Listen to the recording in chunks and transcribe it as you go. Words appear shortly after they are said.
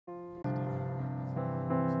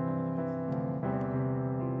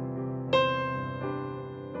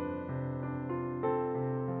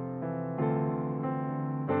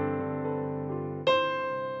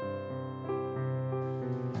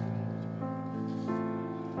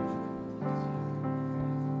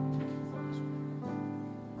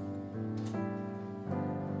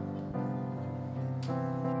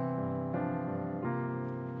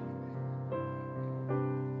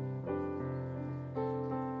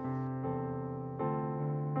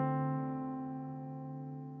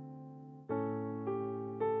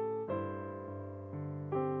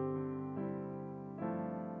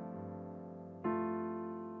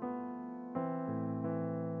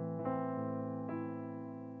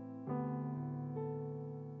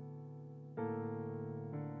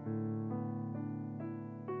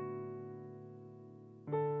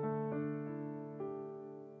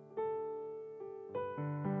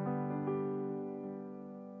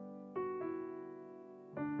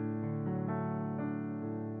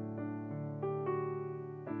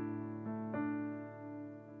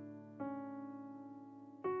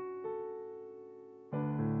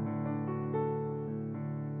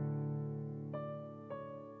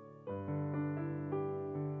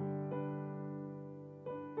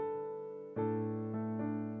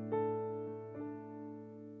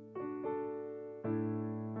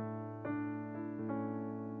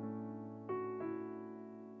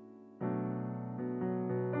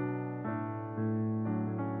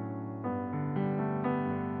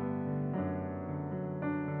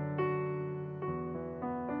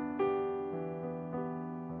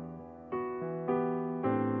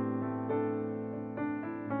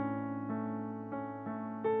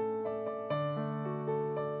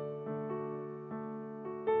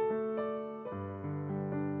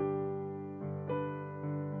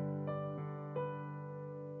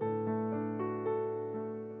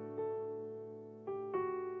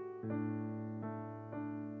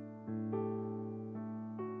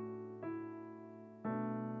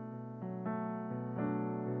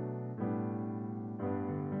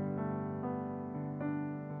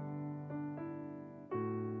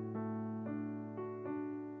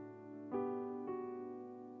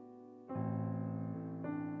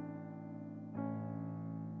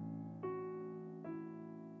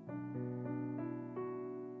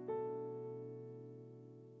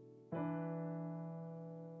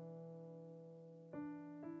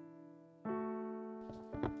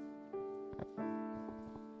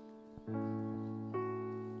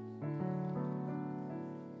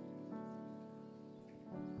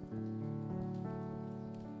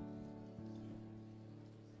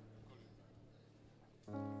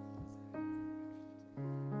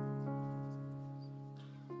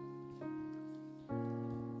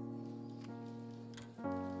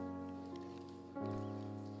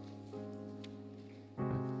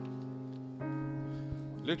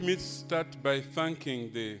Let me start by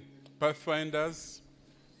thanking the Pathfinders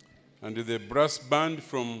and the brass band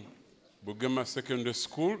from Bugema Secondary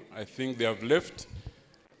School. I think they have left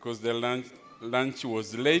because their lunch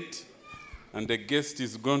was late, and the guest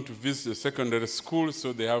is going to visit the secondary school,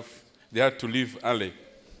 so they had to leave early.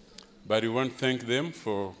 But we want to thank them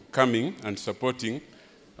for coming and supporting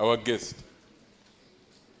our guest.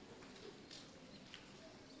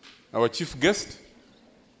 Our chief guest,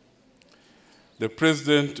 the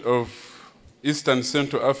President of Eastern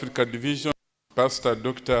Central Africa Division, Pastor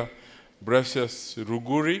Dr. Blasious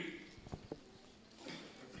Ruguri,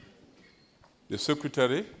 the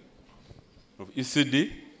Secretary of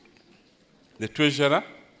ECD, the Treasurer,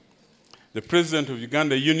 the President of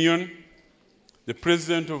Uganda Union, the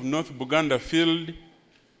President of North Buganda Field,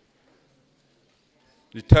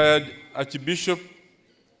 retired Archbishop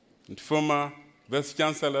and former Vice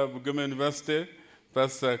Chancellor of Bugema University,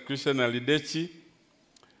 Pastor Christian Alidechi,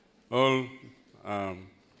 all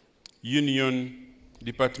union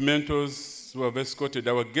departmentals who have escorted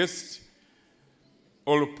our guests,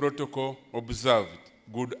 all protocol observed.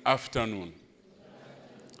 Good afternoon.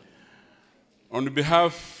 On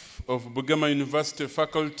behalf of Bugema University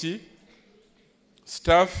faculty,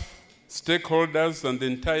 staff, stakeholders, and the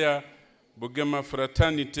entire Bugema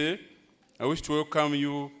fraternity, I wish to welcome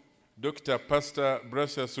you, Dr. Pastor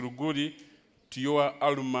Blasious Ruguri, to your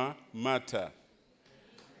alma mater.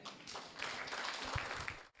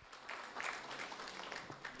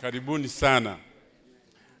 Karibuni sana.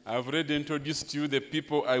 I've already introduced you the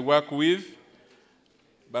people I work with,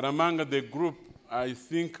 but among the group, I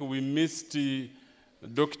think we missed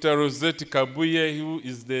Dr. Rosette Kabuye, who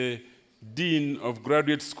is the Dean of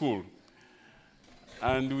Graduate School.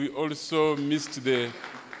 And we also missed the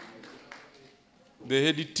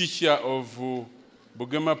head teacher of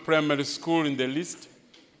Bugema Primary School in the list,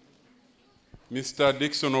 Mr.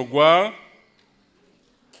 Dixon Ogwal.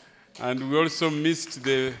 And we also missed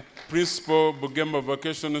the principal Bugema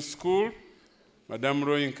Vocational School, Madame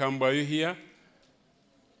Roy Nkamba. Are you here?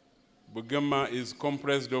 Bugema is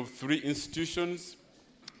comprised of 3 institutions: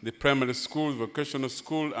 the primary school, vocational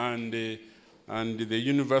school, and the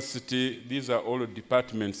university. These are all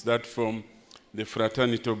departments that form the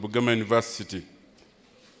fraternity of Bugema University.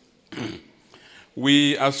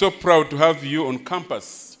 We are so proud to have you on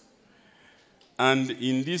campus and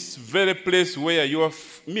in this very place where your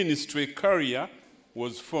ministry career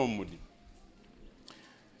was formed.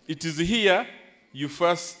 It is here you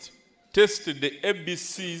first tested the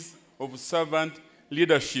ABCs of servant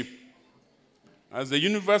leadership. As a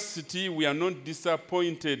university, we are not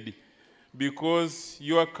disappointed because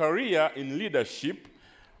your career in leadership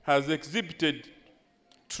has exhibited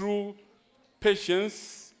true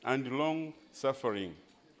patience and long suffering.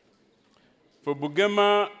 For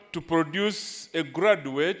Bugema to produce a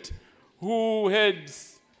graduate who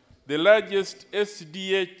heads the largest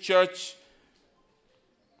SDA church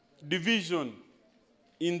division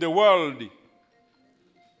in the world.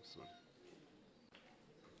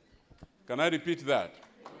 Can I repeat that?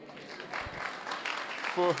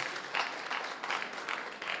 For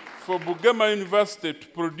Bugema University to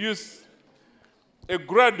produce a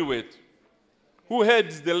graduate who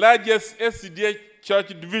heads the largest SDA church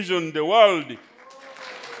division in the world,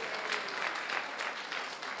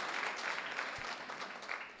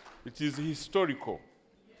 it is historical.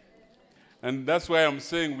 And that's why I'm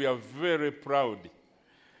saying we are very proud.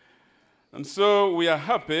 And so we are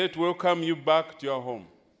happy to welcome you back to your home.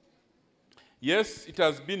 Yes, it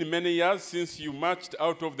has been many years since you marched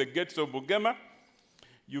out of the gates of Bugema.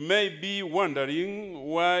 You may be wondering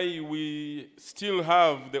why we still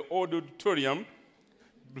have the old auditorium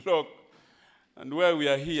block and why we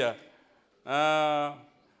are here. Why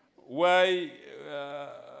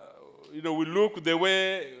we look the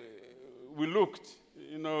way we looked,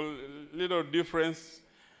 little difference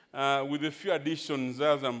with a few additions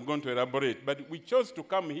as I'm going to elaborate. But we chose to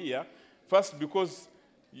come here, first because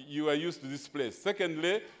you are used to this place.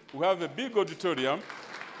 Secondly, we have a big auditorium,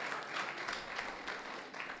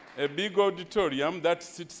 that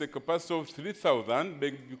sits a capacity of 3,000,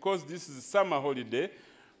 but because this is a summer holiday,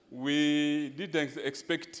 we didn't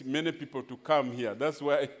expect many people to come here. That's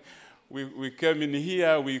why we came in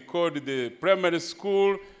here. We called the primary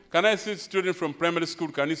school. Can I see students from primary school?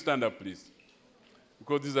 Can you stand up, please?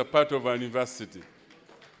 Because this is a part of our university.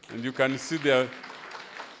 And you can see they are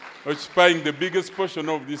occupying the biggest portion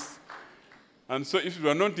of this. And so if you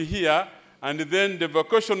are not here, and then the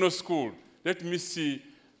vocational school, let me see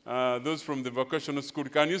those from the vocational school.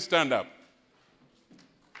 Can you stand up?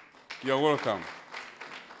 You're welcome.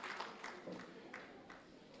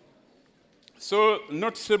 So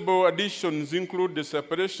noticeable additions include the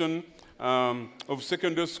separation of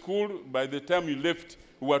secondary school. By the time you left,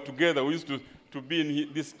 we were together. We used to be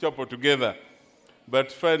in this chapel together.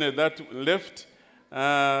 But finally that left.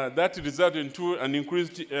 That resulted into an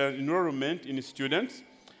increased enrollment in students,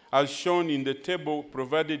 as shown in the table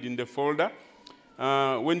provided in the folder.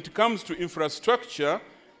 When it comes to infrastructure,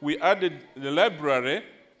 we added the library,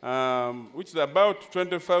 which is about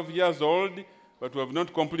 25 years old, but we have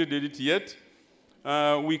not completed it yet.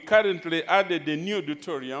 We currently added a new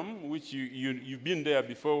auditorium, which you've been there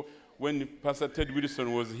before when Pastor Ted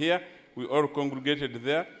Wilson was here. We all congregated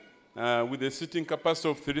there with a seating capacity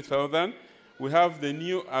of 3,000. We have the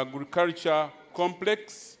new agriculture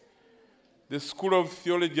complex, the School of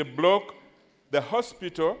Theology block, the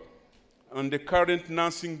hospital, and the current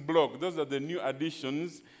nursing block. Those are the new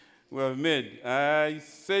additions we have made. I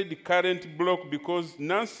said current block because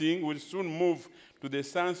nursing will soon move to the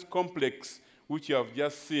science complex, which you have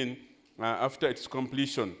just seen after its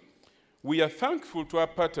completion. We are thankful to our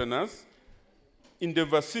partners in the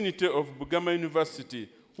vicinity of Bugema University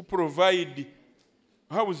who provide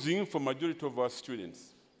housing for majority of our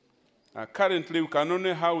students. Currently, we can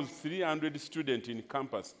only house 300 students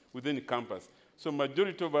within campus. So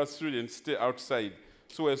majority of our students stay outside.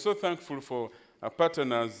 So we're so thankful for our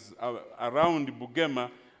partners around Bugema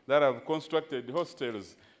that have constructed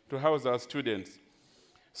hostels to house our students.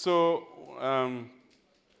 So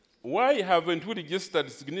why haven't we registered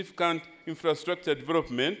significant infrastructure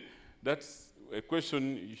development? That's a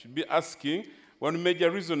question you should be asking. One major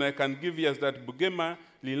reason I can give you is that Bugema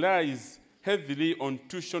relies heavily on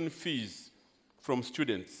tuition fees from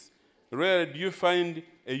students. Rarely do you find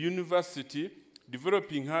a university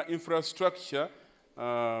developing her infrastructure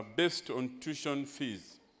based on tuition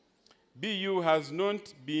fees. BU has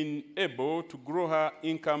not been able to grow her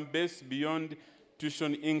income base beyond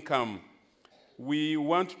tuition income. We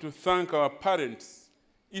want to thank our parents,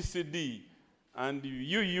 ECD, and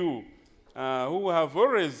UU, who have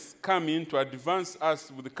always come in to advance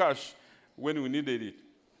us with cash when we needed it.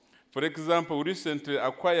 For example, we recently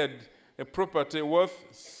acquired a property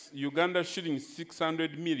worth Uganda shillings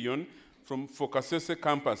 600 million for Kasese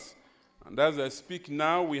campus. And as I speak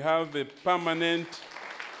now, we have a permanent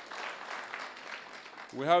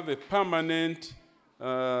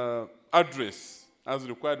address as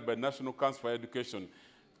required by National Council for Education.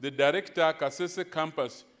 The director, Kasese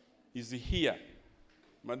campus, is here.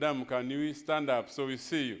 Madam, can you stand up so we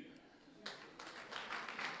see you?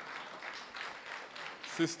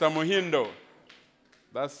 Sister Muhindo,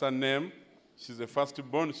 that's her name. She's the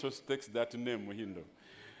firstborn, so she takes that name, Muhindo.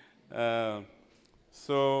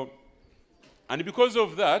 And because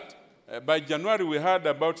of that, by January we had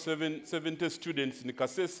about 70 students in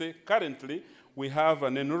Kasese. Currently, we have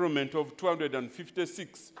an enrollment of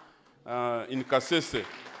 256 in Kasese.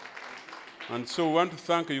 And so we want to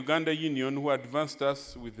thank Uganda Union who advanced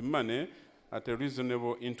us with money at a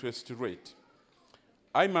reasonable interest rate.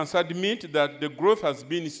 I must admit that the growth has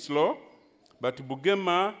been slow, but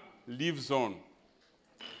Bugema lives on.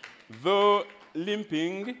 Though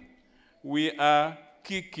limping, we are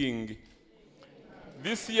kicking.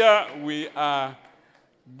 This year, we are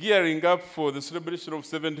gearing up for the celebration of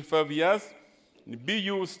 75 years.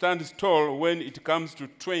 BU stands tall when it comes to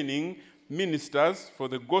training ministers for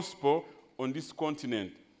the gospel on this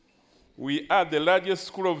continent. We are the largest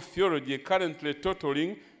school of theology, currently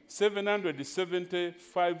totaling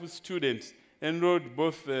 775 students enrolled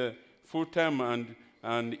both full-time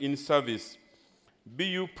and in service.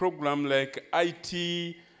 BU programs like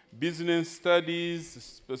IT, business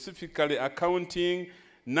studies, specifically accounting,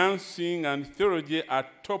 nursing, and theology are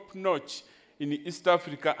top-notch in East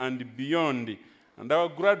Africa and beyond. And our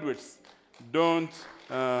graduates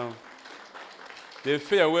they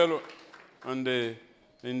fare well in the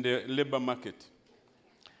labor market.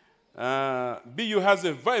 BU has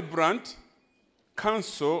a vibrant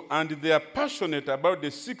council, and they are passionate about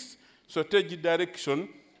the 6 strategic directions,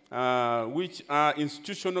 which are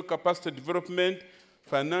institutional capacity development,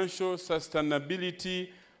 financial sustainability,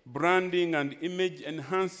 branding and image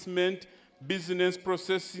enhancement, business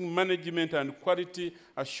processing, management and quality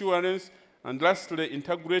assurance, and lastly,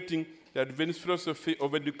 integrating the advanced philosophy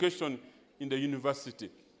of education in the university.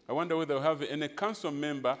 I wonder whether we have any council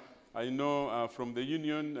member. I know from the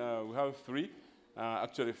union we have 3,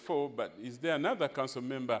 actually 4, but is there another council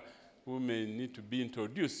member who may need to be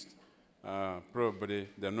introduced? Probably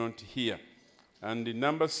they're not here. And the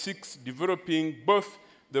number 6, developing both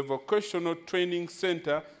the vocational training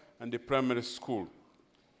center and the primary school.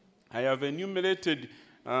 I have enumerated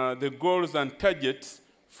the goals and targets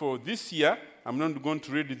for this year. I'm not going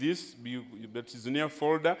to read this, but it's in your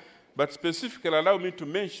folder. But specifically, allow me to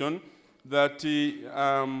mention that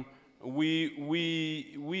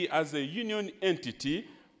we as a union entity,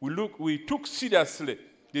 we took seriously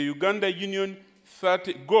the Uganda Union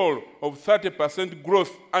goal of 30%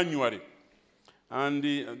 growth annually. And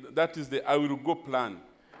that is the I Will Go plan.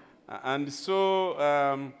 And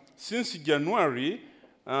so since January,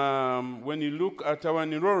 when you look at our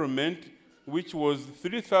enrollment, which was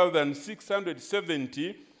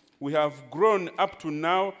 3,670, we have grown up to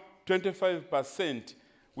now 25%.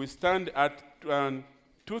 We stand at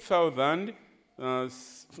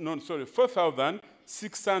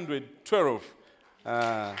 4,612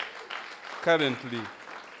 currently.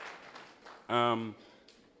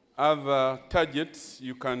 Other targets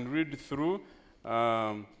you can read through.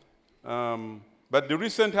 But the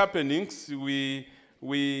recent happenings, we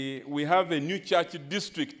have a new church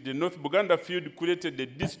district. The North Buganda Field created a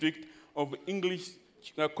district of English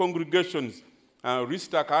congregations.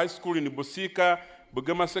 Ristak High School in Busika,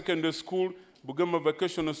 Bugema Secondary School, Bugema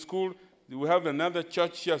Vocational School. We have another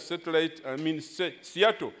church here, Seattle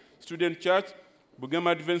Student Church,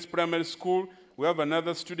 Bugema Advanced Primary School. We have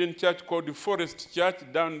another student church called the Forest Church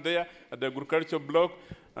down there at the agriculture block.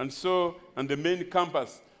 And so, on the main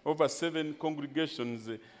campus, over 7 congregations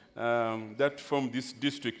that form this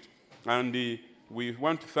district. And we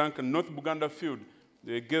want to thank North Buganda Field.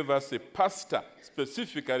 They gave us a pastor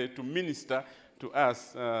specifically to minister to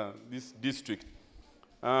us, this district.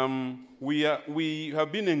 We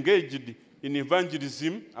have been engaged in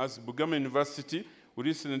evangelism as Bugema University. We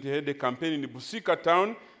recently had a campaign in the Busika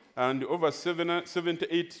town, and over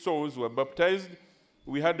 78 souls were baptized.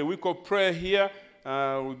 We had a week of prayer here.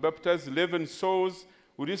 We baptized 11 souls.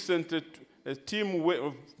 We recently, a team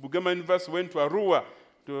of Bugema University went to Arua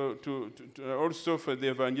also for the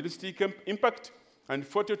evangelistic impact, and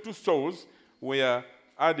 42 souls were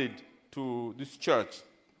added to this church.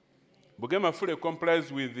 Bugema fully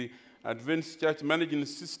complies with the Advanced Church Management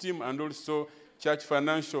System and also Church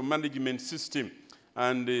Financial Management System.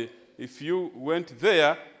 And if you went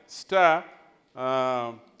there, star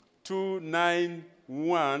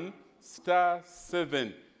 291 star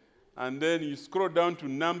 7, and then you scroll down to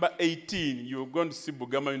number 18, you're going to see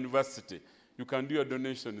Bugema University. You can do your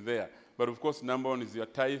donation there. But of course, number 1 is your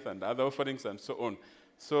tithe and other offerings and so on.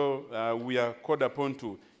 So we are called upon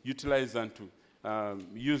to utilize and to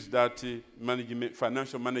use that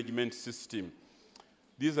financial management system.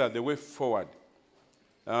 These are the way forward.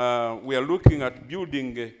 We are looking at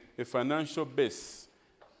building a financial base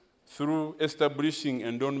through establishing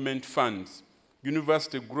endowment funds.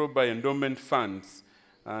 University grow by endowment funds.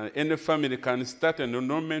 Any family can start an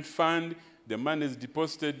endowment fund. The money is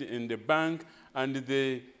deposited in the bank, and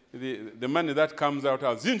the money that comes out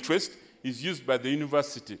as interest is used by the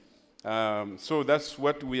university. So that's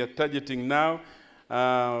what we are targeting now.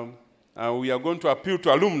 We are going to appeal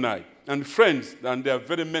to alumni and friends, and there are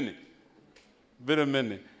very many,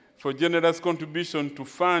 for generous contribution to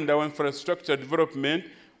fund our infrastructure development,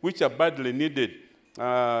 which are badly needed.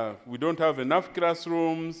 We don't have enough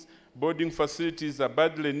classrooms. Boarding facilities are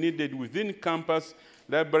badly needed within campus.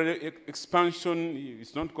 Library expansion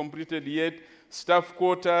is not completed yet. Staff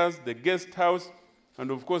quarters, the guest house, and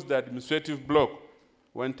of course the administrative block.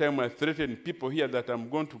 One time I threatened people here that I'm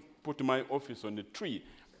going to put my office on a tree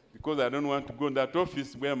because I don't want to go in that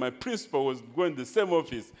office where my principal was going the same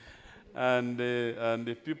office. And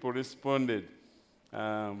the people responded.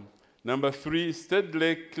 Number 3,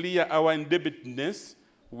 steadily clear our indebtedness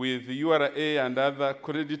with URA and other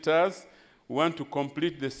creditors. We want to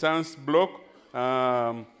complete the science block.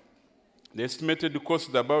 The estimated cost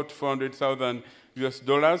is about $400,000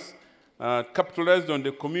 US. Capitalized on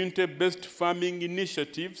the community-based farming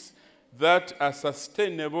initiatives that are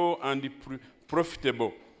sustainable and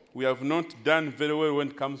profitable. We have not done very well when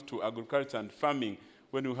it comes to agriculture and farming.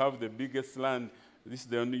 When you have the biggest land, this is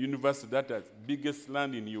the only university that has biggest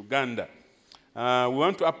land in Uganda. We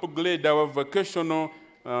want to upgrade our vocational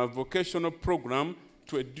program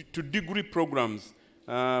to degree programs.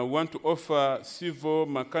 We want to offer civil,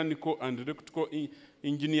 mechanical, and electrical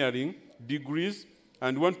engineering degrees,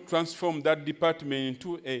 and want to transform that department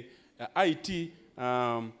into a IT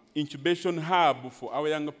incubation hub for our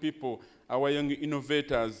young people, our young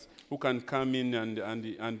innovators who can come in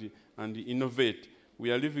and innovate.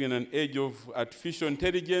 We are living in an age of artificial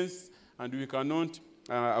intelligence, and we cannot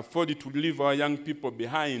afford to leave our young people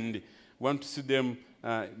behind. We want to see them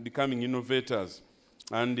becoming innovators.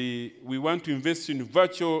 And we want to invest in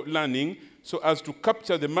virtual learning so as to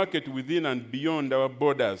capture the market within and beyond our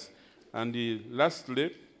borders. And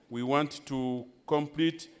lastly, we want to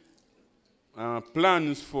complete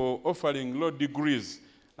plans for offering law degrees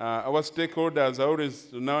Our stakeholders are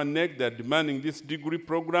always on our neck. They're demanding this degree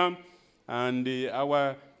program, and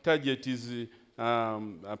our target is,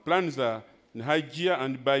 plans are in high gear,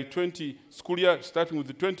 and by school year, starting with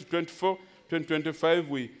the 2024-2025,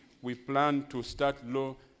 we plan to start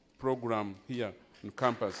law program here on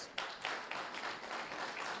campus.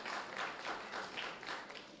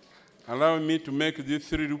 Allow me to make these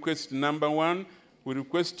 3 requests. Number 1, we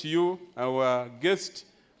request you, our guest,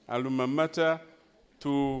 alma mater,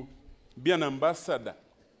 to be an ambassador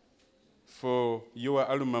for your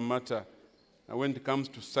alma mater when it comes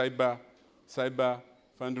to cyber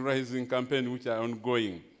fundraising campaign which are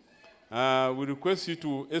ongoing. We request you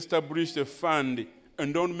to establish a fund,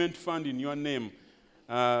 endowment fund in your name,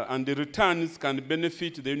 and the returns can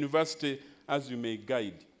benefit the university as you may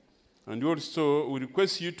guide. And also, we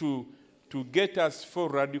request you to get us 4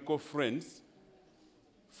 radical friends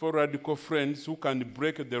who can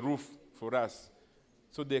break the roof for us,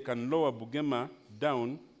 so they can lower Bugema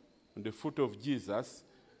down on the foot of Jesus,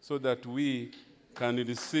 so that we can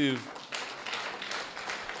receive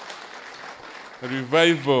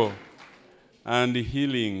revival and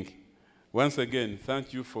healing. Once again,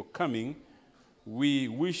 thank you for coming. We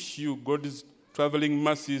wish you God's traveling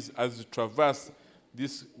mercies as you traverse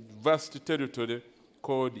this vast territory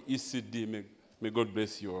called ECD. May God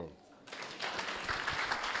bless you all.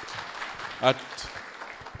 At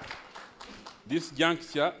this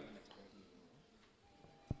juncture,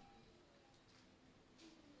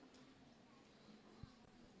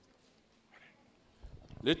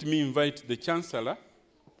 let me invite the Chancellor,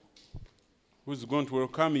 who's going to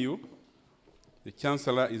welcome you. The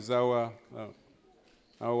Chancellor is our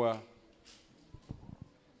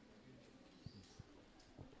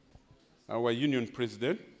Union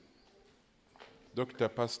President, Dr.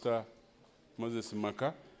 Pastor Moses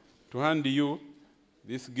Maka, to hand you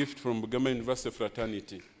this gift from Bugema University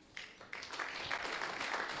Fraternity.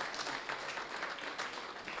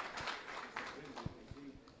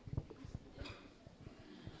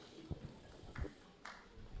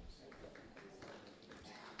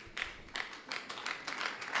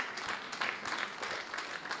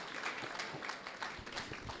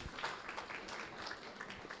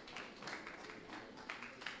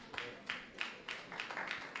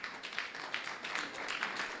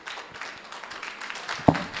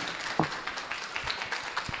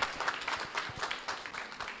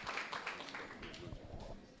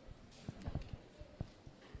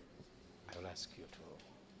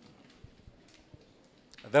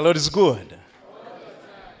 The Lord is good.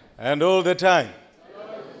 And all the time.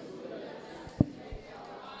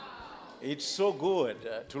 It's so good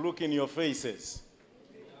to look in your faces.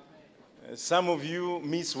 Some of you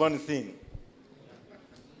miss one thing.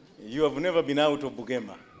 You have never been out of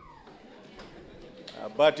Bugema.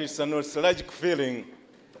 But it's a nostalgic feeling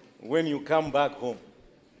when you come back home.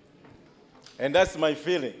 And that's my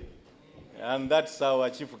feeling. And that's our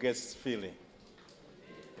chief guest's feeling.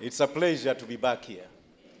 It's a pleasure to be back here.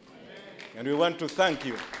 And we want to thank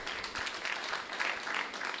you.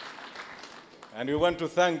 And we want to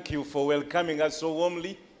thank you for welcoming us so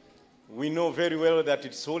warmly. We know very well that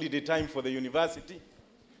it's holiday time for the university,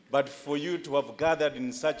 but for you to have gathered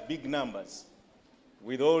in such big numbers,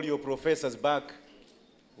 with all your professors back,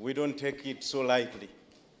 we don't take it so lightly.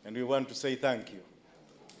 And we want to say thank you.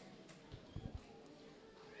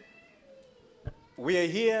 We are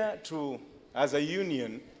here as a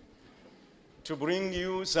union, to bring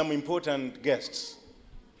you some important guests.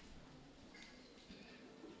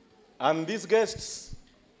 And these guests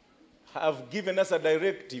have given us a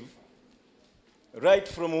directive right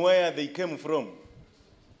from where they came from,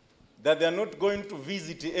 that they're not going to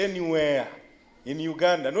visit anywhere in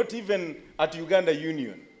Uganda, not even at Uganda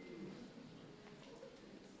Union.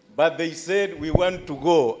 But they said, we want to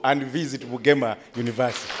go and visit Bugema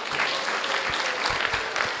University.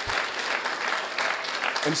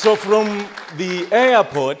 And so from the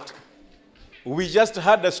airport, we just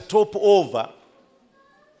had a stopover.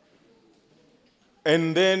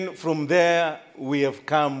 And then from there, we have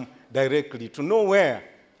come directly to nowhere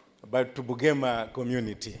but to Bugema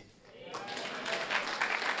community.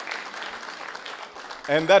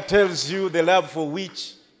 And that tells you the love for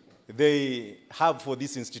which they have for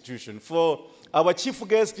this institution. For our chief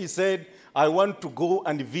guest, he said, I want to go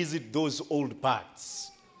and visit those old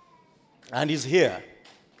parts. And he's here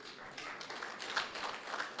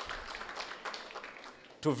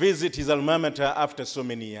to visit his alma mater after so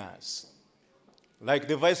many years. Like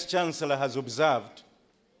the Vice Chancellor has observed,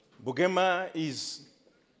 Bugema is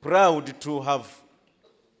proud to have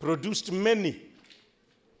produced many,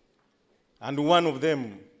 and one of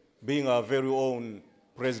them being our very own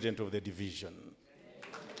President of the division.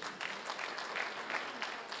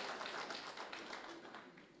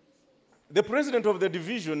 The president of the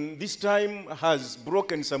division this time has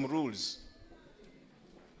broken some rules.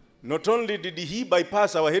 Not only did he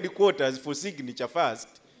bypass our headquarters for signature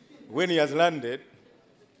first when he has landed,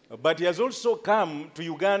 but he has also come to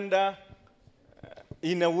Uganda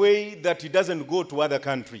in a way that he doesn't go to other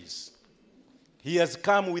countries. He has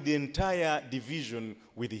come with the entire division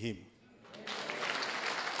with him.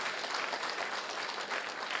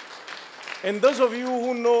 And those of you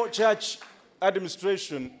who know church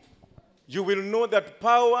administration, you will know that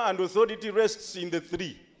power and authority rests in the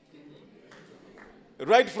three.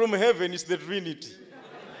 Right from heaven is the Trinity.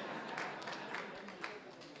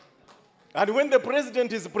 And when the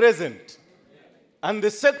president is present, and the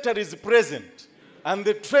secretary is present, and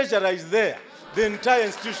the treasurer is there, the entire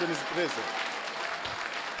institution is present.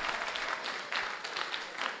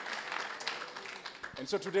 And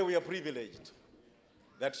so today we are privileged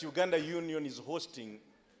that Uganda Union is hosting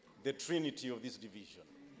the trinity of this division.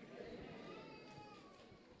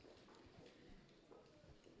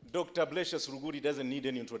 Dr. Blasious Ruguri doesn't need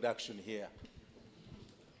any introduction here,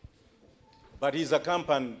 but he's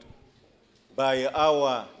accompanied by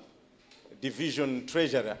our division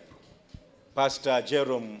treasurer, Pastor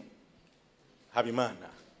Jerome Habimana.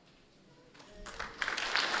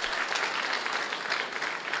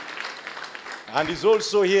 And he's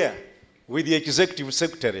also here with the executive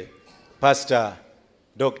secretary, Pastor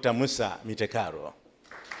Dr. Musa Mitekaro.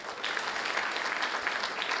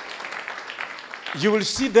 You will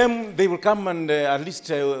see them, they will come and at least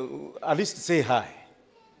say hi.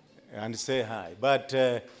 But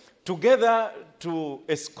together to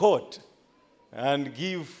escort and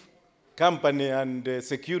give company and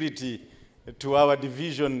security to our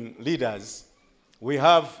division leaders, we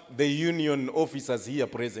have the union officers here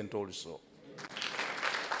present also.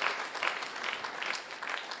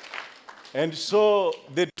 And so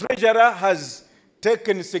the treasurer has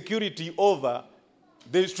taken security over,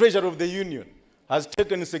 the treasurer of the union has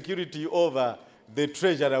taken security over the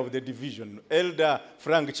treasurer of the division, Elder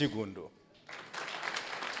Frank Chigundo.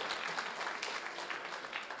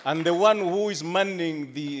 And the one who is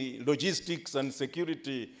manning the logistics and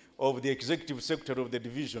security of the executive secretary of the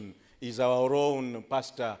division is our own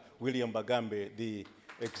Pastor William Bagambe, the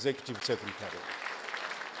executive secretary.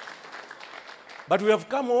 But we have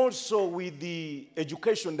come also with the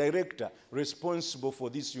education director responsible for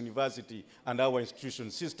this university and our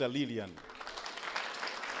institution, Sister Lillian.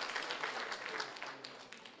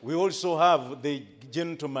 We also have the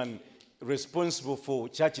gentleman responsible for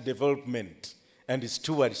church development and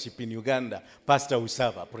stewardship in Uganda, Pastor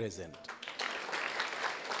Usaba, present.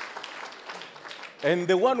 And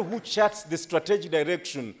the one who charts the strategic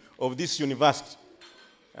direction of this university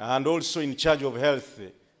and also in charge of health,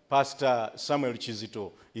 Pastor Samuel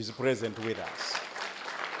Chizito, is present with us.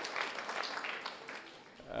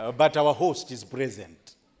 But our host is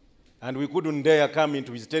present, and we couldn't dare come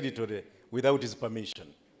into his territory without his permission.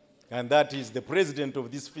 And that is the president of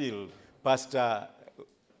this field, Pastor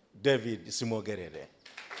David Simogerere.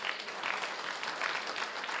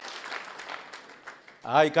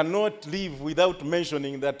 I cannot leave without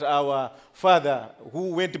mentioning that our father,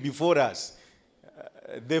 who went before us,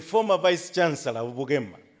 the former Vice Chancellor of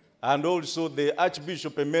Bugema, and also the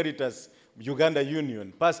Archbishop Emeritus Uganda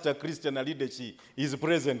Union, Pastor Christian Alidechi, is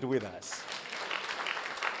present with us.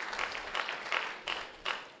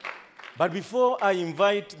 But before I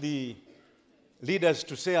invite the leaders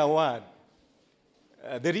to say a word,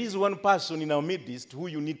 there is one person in our midst who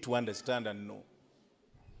you need to understand and know.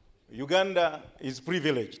 Uganda is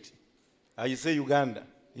privileged. I say Uganda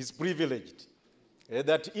is privileged.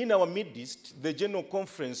 That in our midst, the General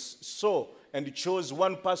Conference saw and chose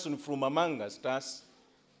one person from among us,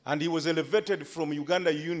 and he was elevated from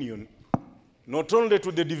Uganda Union, not only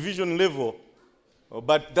to the division level,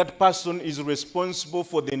 but that person is responsible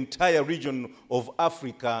for the entire region of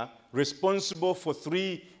Africa, responsible for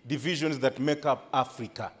 3 divisions that make up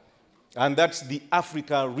Africa. And that's the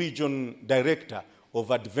Africa Region Director of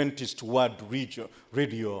Adventist World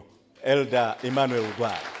Radio, Elder Emmanuel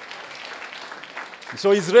Ugwai.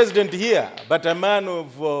 So he's resident here, but a man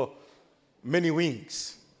of many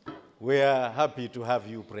wings. We are happy to have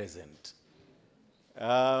you present.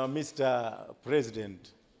 Mr.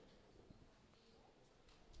 President,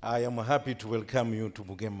 I am happy to welcome you to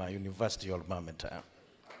Bugema University alma mater.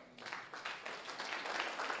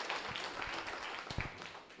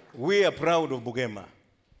 We are proud of Bugema.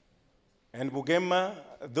 And Bugema,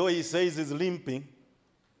 though he says is limping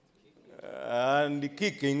and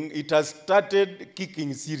kicking, it has started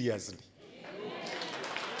kicking seriously.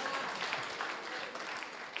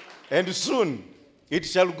 And soon it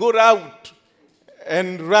shall go out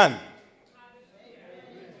and run.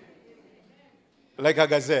 like a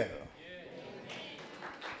gazelle.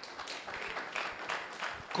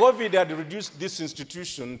 COVID had reduced this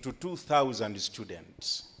institution to 2,000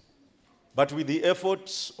 students. But with the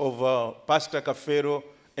efforts of Pastor Kafero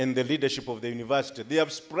and the leadership of the university, they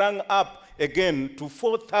have sprung up again to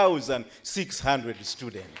 4,600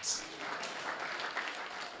 students.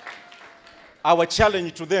 Our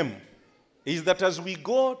challenge to them is that as we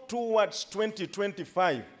go towards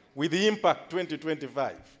 2025, with the Impact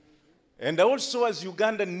 2025, and also as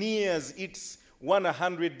Uganda nears its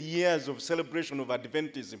 100 years of celebration of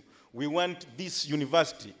Adventism, we want this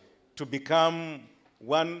university to become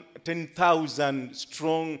 10,000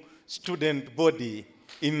 strong student body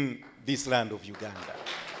in this land of Uganda.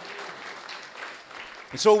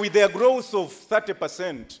 So with their growth of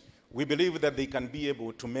 30%, we believe that they can be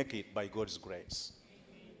able to make it by God's grace.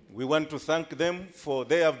 We want to thank them for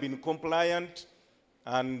they have been compliant,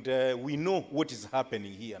 and we know what is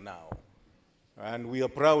happening here now. And we are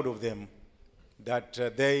proud of them that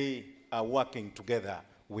they are working together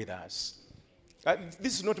with us.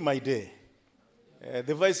 This is not my day.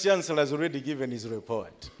 The Vice Chancellor has already given his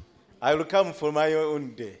report. I will come for my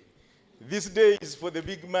own day. This day is for the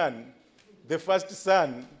big man, the first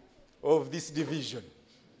son of this division.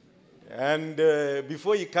 And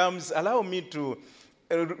before he comes, allow me to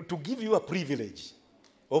give you a privilege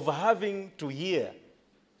of having to hear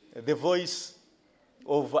the voice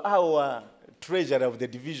of our treasurer of the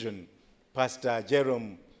division, Pastor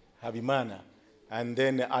Jerome Habimana, and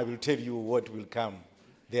then I will tell you what will come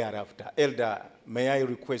thereafter. Elder, may I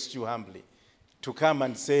request you humbly to come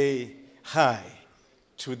and say hi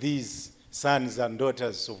to these sons and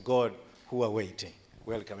daughters of God who are waiting.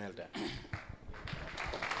 Welcome, Elder.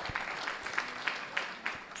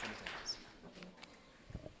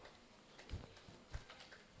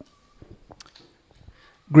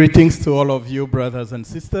 Greetings to all of you, brothers and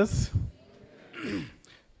sisters.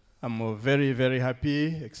 I'm very, very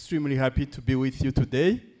happy, extremely happy to be with you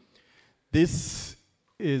today. This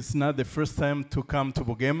is not the first time to come to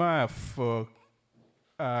Bugema.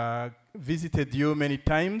 I've visited you many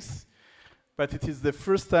times, but it is the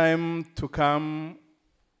first time to come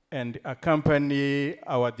and accompany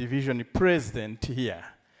our division president here.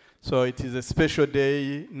 So it is a special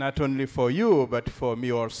day, not only for you, but for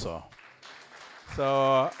me also.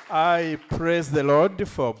 So I praise the Lord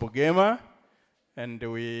for Bugema, and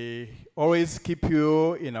we always keep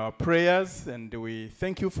you in our prayers, and we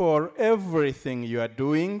thank you for everything you are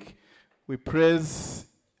doing. We praise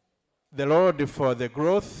the Lord for the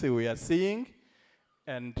growth we are seeing,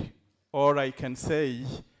 and all I can say,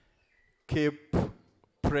 keep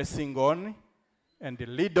pressing on and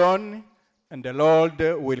lead on, and the Lord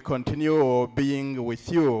will continue being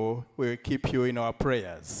with you. We'll keep you in our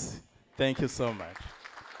prayers. Thank you so much.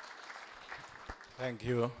 Thank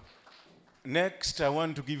you. Next, I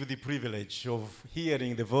want to give you the privilege of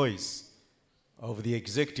hearing the voice of the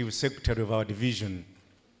Executive Secretary of our division,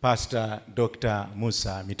 Pastor Dr.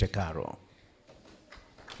 Musa Mitekaro.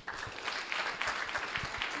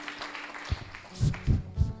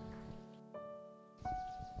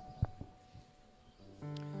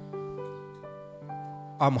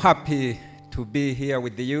 I'm happy to be here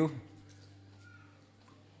with you.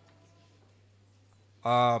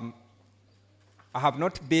 I have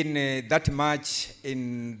not been that much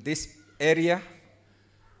in this area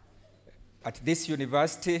at this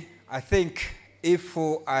university. I think if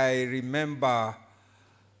I remember,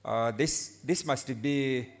 this must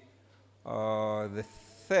be the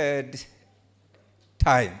third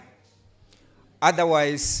time.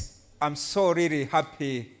 Otherwise, I'm so really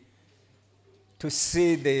happy to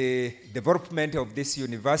see the development of this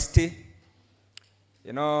university.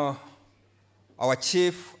 You know, our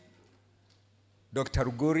chief, Dr.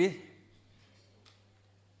 Ruguri,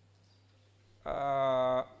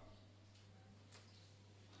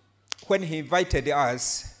 when he invited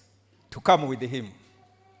us to come with him,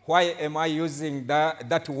 why am I using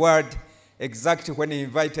that word exactly when he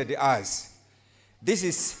invited us? This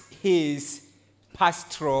is his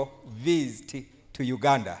pastoral visit to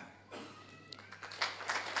Uganda.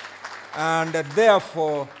 And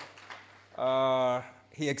therefore,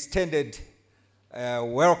 he extended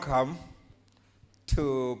welcome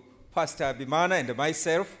to Pastor Bimana and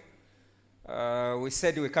myself. We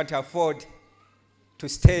said we can't afford to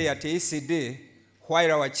stay at ECD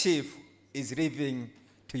while our chief is leaving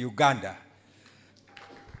to Uganda.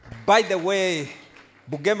 By the way,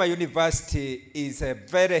 Bugema University is a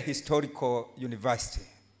very historical university.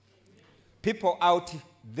 People out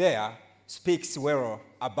there speak well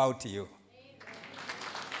about you.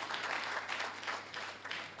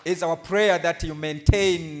 It's our prayer that you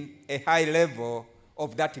maintain a high level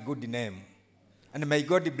of that good name. And may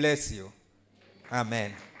God bless you.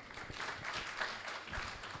 Amen.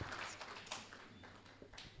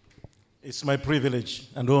 It's my privilege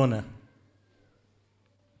and honor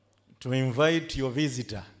to invite your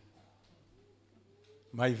visitor,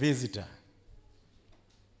 my visitor,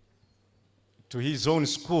 to his own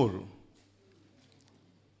school,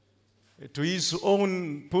 to his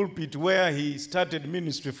own pulpit where he started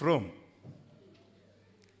ministry from,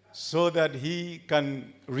 so that he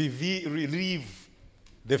can relieve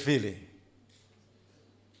the feeling.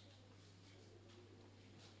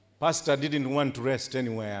 Pastor didn't want to rest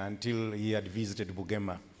anywhere until he had visited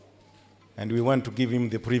Bugema. And we want to give him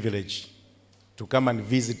the privilege to come and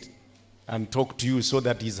visit and talk to you so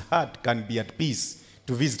that his heart can be at peace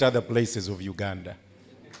to visit other places of Uganda.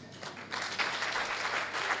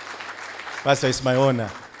 Pastor, it's my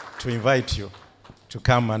honor to invite you to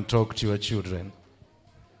come and talk to your children.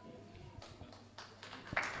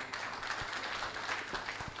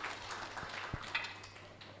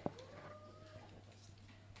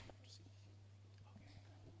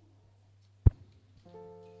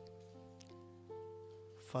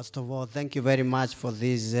 First of all, thank you very much for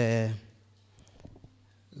these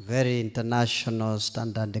very international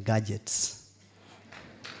standard gadgets.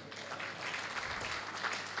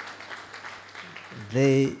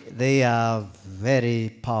 They are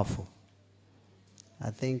very powerful. I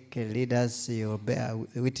think leaders, you bear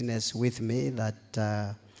witness with me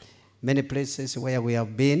that many places where we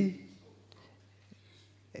have been,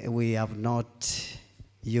 we have not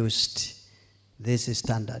used this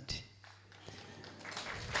standard.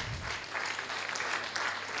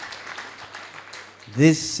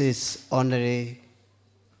 This is only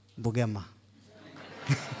Bugema.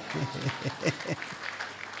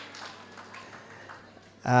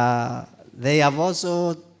 They have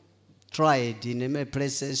also tried in many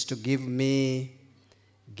places to give me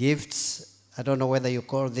gifts. I don't know whether you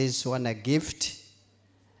call this one a gift.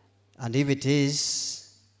 And if it is,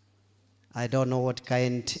 I don't know what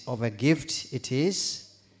kind of a gift it is,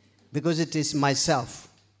 because it is myself.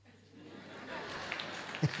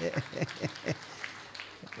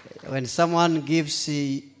 When someone gives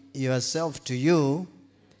yourself to you,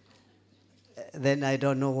 then I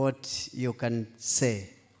don't know what you can say.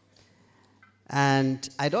 And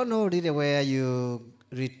I don't know really where you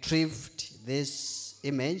retrieved this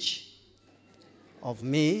image of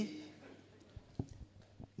me,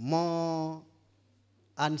 more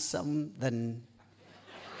handsome than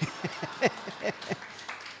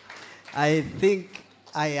I think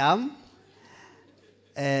I am.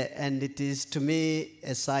 And it is to me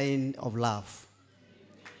a sign of love.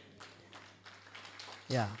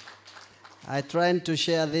 Yeah. I tried to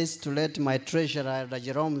share this to let my treasurer,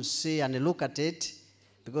 Jerome, see and look at it,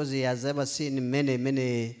 because he has ever seen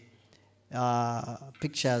many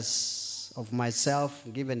pictures of myself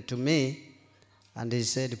given to me. And he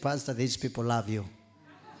said, Pastor, these people love you.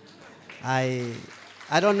 I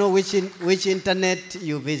don't know which internet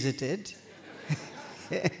you visited.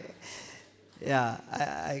 Yeah,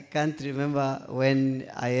 I can't remember when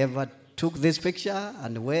I ever took this picture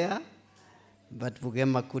and where, but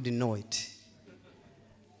Bugema couldn't know it.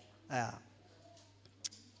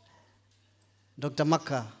 Dr.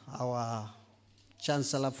 Maka, our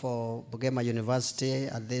Chancellor for Bugema University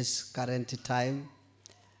at this current time,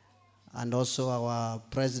 and also our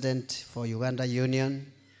President for Uganda Union,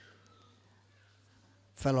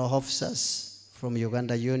 fellow officers from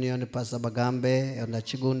Uganda Union, Pastor Bagambe and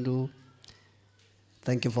Chigundu,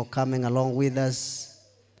 thank you for coming along with us.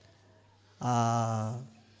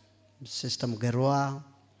 Sister Mugerwa,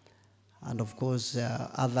 and of course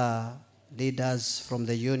other leaders from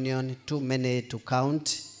the union, too many to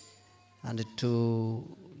count and to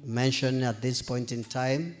mention at this point in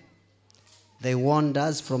time. They warned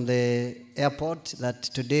us from the airport that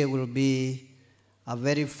today will be a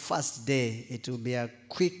very fast day. It will be a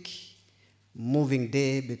quick moving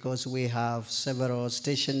day because we have several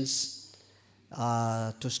stations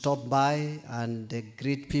to stop by and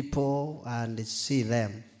greet people and see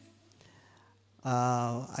them.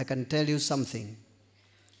 I can tell you something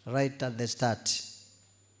right at the start.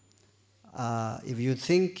 If you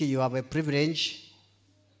think you have a privilege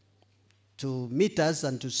to meet us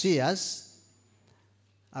and to see us,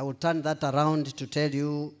 I will turn that around to tell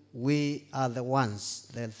you we are the ones.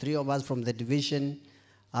 The three of us from the division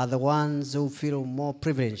are the ones who feel more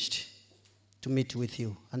privileged to meet with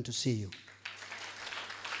you and to see you.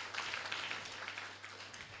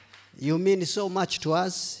 You mean so much to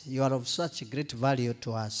us. You are of such great value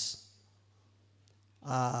to us.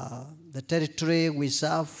 The territory we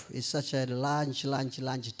serve is such a large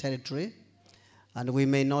territory, and we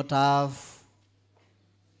may not have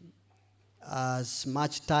as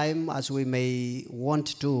much time as we may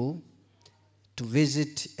want to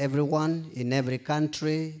visit everyone in every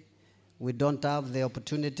country. We don't have the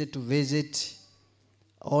opportunity to visit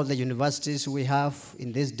all the universities we have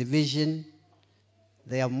in this division.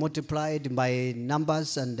 They are multiplied by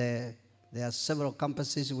numbers, and there are several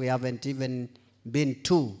campuses we haven't even been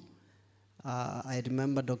to. I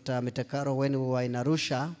remember Dr. Mitakaro when we were in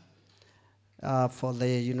Arusha for the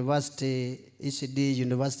university, ECD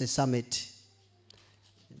University Summit,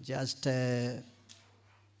 just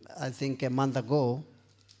I think a month ago.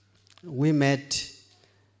 We met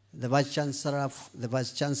the Vice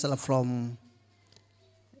Chancellor from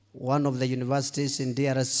one of the universities in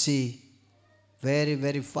DRC, very,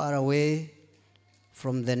 very far away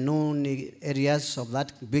from the known areas of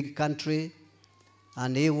that big country.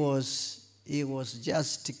 And he was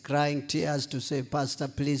just crying tears to say, Pastor,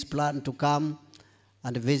 please plan to come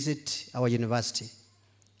and visit our university.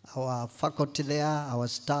 Our faculty there, our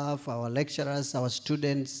staff, our lecturers, our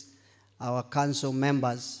students, our council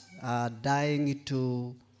members are dying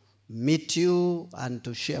to meet you and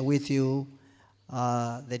to share with you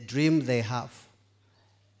the dream they have.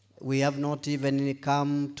 We have not even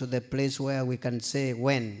come to the place where we can say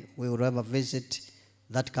when we will ever visit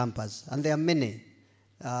that campus. And there are many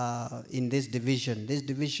in this division. This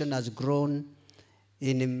division has grown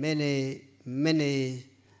in many, many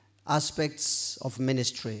aspects of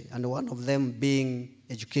ministry, and one of them being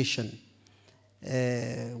education.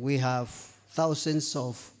 We have thousands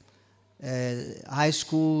of high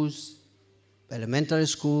schools, elementary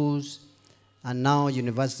schools, and now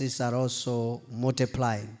universities are also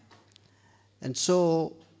multiplying. And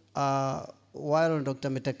so while Dr.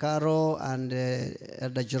 Mitakaro and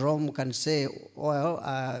Elder Jerome can say,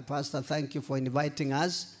 well, Pastor, thank you for inviting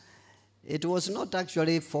us, it was not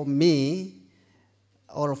actually for me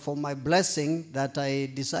or for my blessing that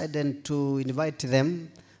I decided to invite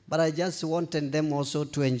them, but I just wanted them also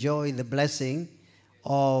to enjoy the blessing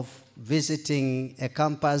of visiting a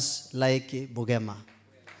campus like Bugema.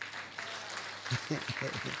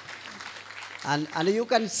 And you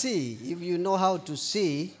can see, if you know how to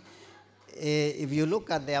see, if you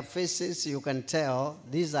look at their faces, you can tell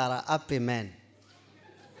these are happy men,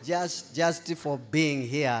 just for being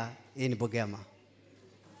here in Bugema.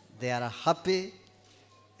 They are happy,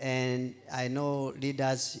 and I know,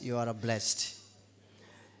 leaders, you are blessed.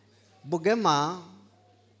 Bugema,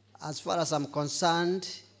 as far as I'm concerned,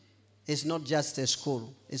 is not just a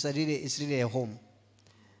school. It's really a home.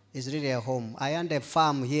 It's really a home. I owned a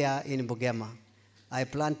farm here in Bugema. I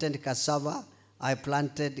planted cassava. I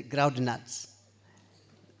planted groundnuts.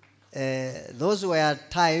 Those were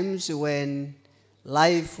times when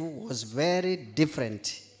life was very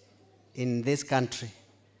different in this country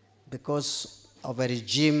because of a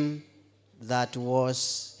regime that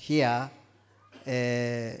was here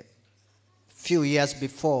a few years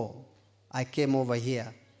before I came over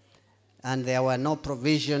here. And there were no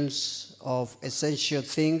provisions of essential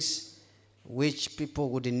things which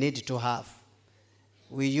people would need to have.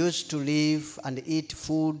 We used to live and eat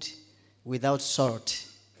food without salt.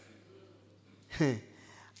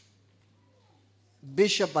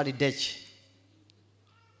 Bishop Adidech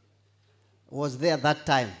was there that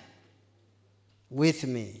time with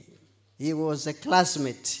me. He was a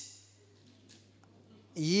classmate.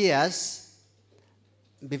 Years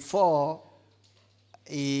before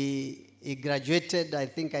he graduated, I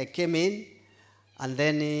think I came in, and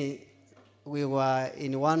then we were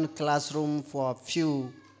in one classroom for a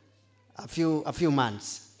few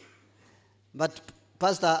months. But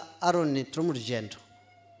Pastor Aaron Trumurgento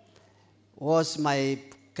was my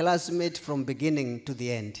classmate from beginning to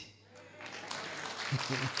the end.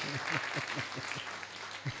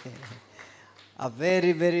 A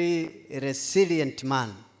very, very resilient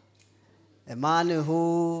man. A man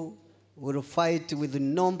who will fight with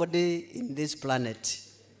nobody in this planet.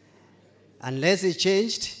 Unless he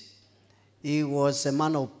changed, he was a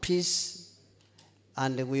man of peace,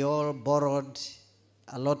 and we all borrowed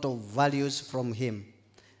a lot of values from him.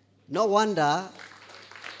 No wonder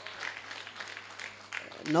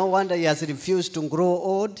he has refused to grow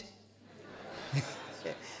old.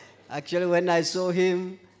 Actually, when I saw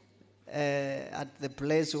him at the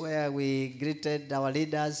place where we greeted our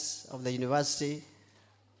leaders of the university,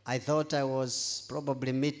 I thought I was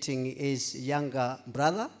probably meeting his younger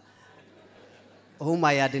brother, whom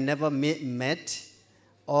I had never met,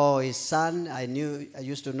 or his son. I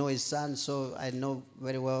used to know his son, so I know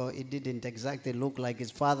very well he didn't exactly look like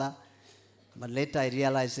his father. But later I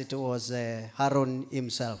realized it was Aaron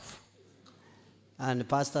himself. And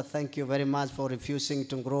Pastor, thank you very much for refusing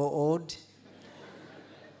to grow old.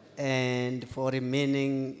 and for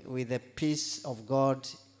remaining with the peace of God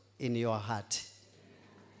in your heart.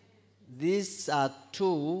 These are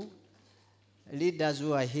two leaders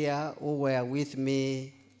who are here who were with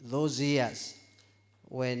me those years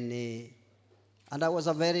when, and I was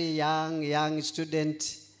a very young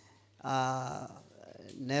student,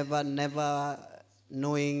 never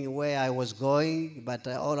knowing where I was going, but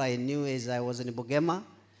all I knew is I was in Bugema.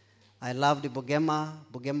 I loved Bugema.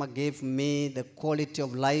 Bugema gave me the quality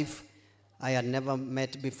of life I had never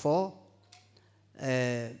met before.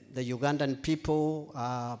 The Ugandan people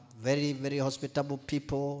are very, very hospitable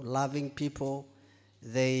people, loving people.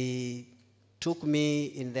 They took me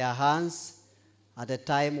in their hands at a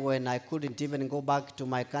time when I couldn't even go back to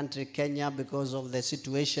my country, Kenya, because of the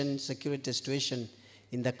situation, security situation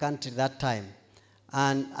in the country that time.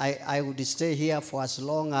 And I would stay here for as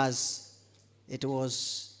long as it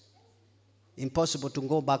was impossible to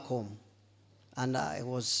go back home. And I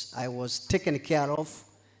was taken care of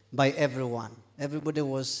by everyone. Everybody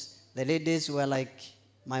was, the ladies were like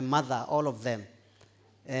my mother, all of them.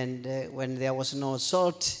 And when there was no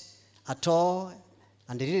salt at all,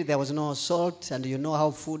 and really there was no salt, and you know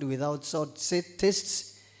how food without salt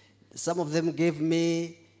tastes, some of them gave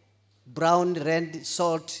me brown, red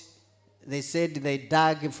salt. They said they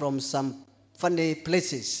dug from some funny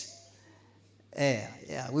places.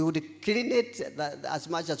 We would clean it as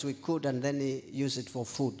much as we could and then use it for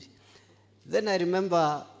food. Then I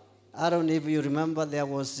remember, I don't know if you remember, there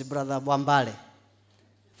was Brother Bwambale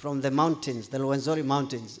from the mountains, the Lwenzori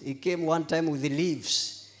mountains. He came one time with the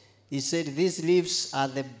leaves. He said, these leaves are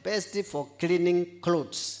the best for cleaning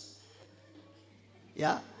clothes.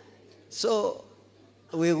 Yeah? So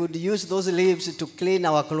we would use those leaves to clean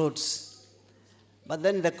our clothes. But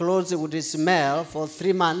then the clothes would smell for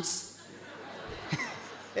 3 months.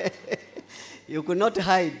 You could not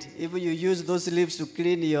hide if you use those leaves to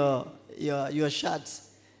clean your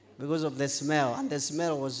shirts because of the smell. And the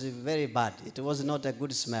smell was very bad. It was not a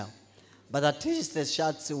good smell. But at least the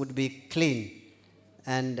shirts would be clean.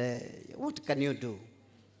 And what can you do?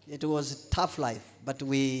 It was a tough life, but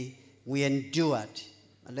we endured.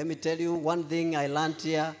 And let me tell you, one thing I learned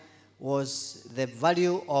here was the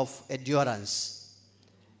value of endurance.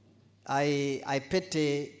 I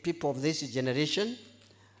pity people of this generation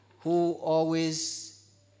who always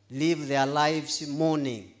live their lives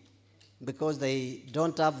mourning because they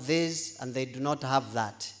don't have this and they do not have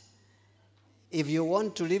that. If you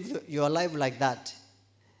want to live your life like that,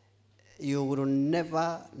 you will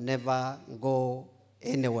never go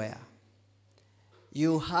anywhere.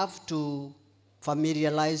 You have to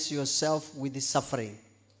familiarize yourself with the suffering.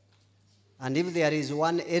 And if there is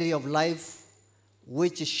one area of life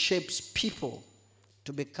which shapes people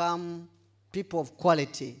to become people of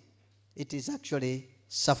quality, it is actually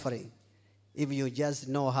suffering, if you just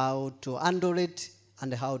know how to handle it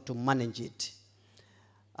and how to manage it.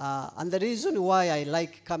 And the reason why I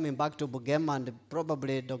like coming back to Bugema, and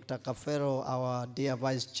probably Dr. Kafero, our dear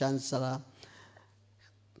Vice Chancellor,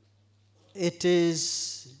 it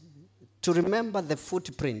is to remember the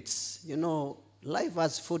footprints. You know, life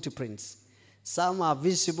has footprints. Some are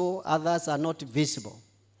visible, others are not visible.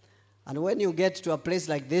 And when you get to a place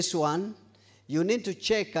like this one, you need to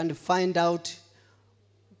check and find out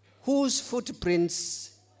whose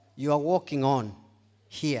footprints you are walking on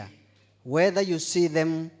here, whether you see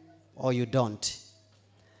them or you don't.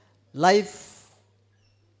 Life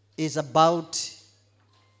is about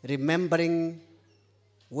remembering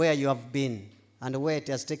where you have been and where it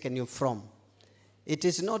has taken you from. It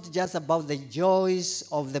is not just about the joys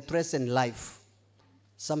of the present life.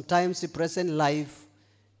 Sometimes the present life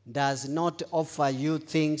does not offer you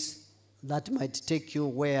things that might take you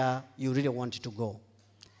where you really want to go.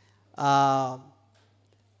 I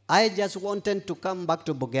just wanted to come back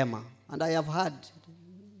to Bugema, and I have heard,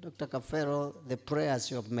 Dr. Kafero, the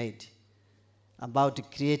prayers you have made about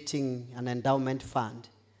creating an endowment fund.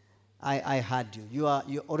 I heard you.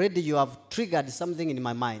 You have triggered something in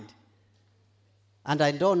my mind. And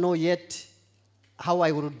I don't know yet how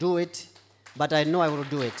I will do it, but I know I will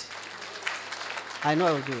do it. I know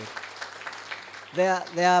I will do it.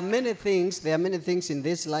 There are many things in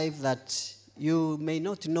this life that you may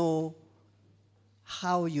not know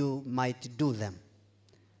how you might do them.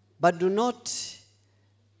 But do not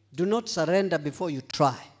surrender before you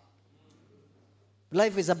try.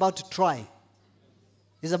 Life is about trying.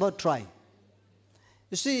 It's about trying.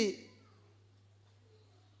 You see,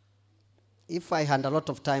 if I had a lot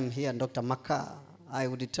of time here, Dr. Maka, I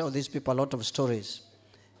would tell these people a lot of stories.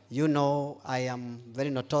 You know, I am very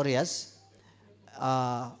notorious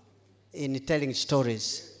in telling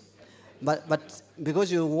stories. But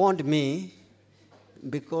because you warned me,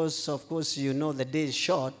 because, of course, you know the day is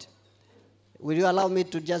short, will you allow me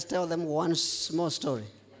to just tell them one small story?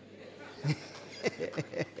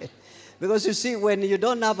 Because you see, when you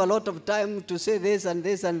don't have a lot of time to say this and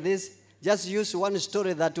this and this, just use one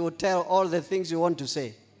story that will tell all the things you want to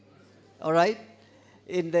say. All right?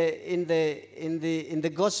 In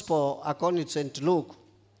the Gospel according to St. Luke,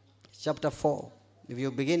 chapter 4, if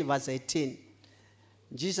you begin verse 18,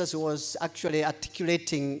 Jesus was actually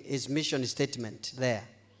articulating his mission statement there.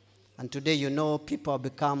 And today, you know, people have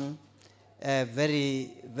become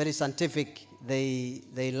very, very scientific.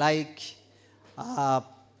 They like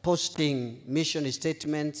posting mission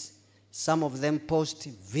statements. Some of them post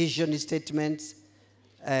vision statements.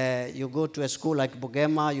 You go to a school like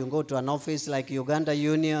Bugema, you go to an office like Uganda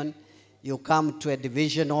Union, you come to a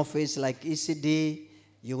division office like ECD,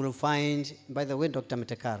 you will find, by the way, Dr.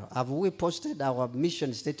 Metekaro, have we posted our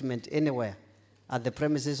mission statement anywhere at the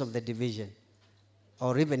premises of the division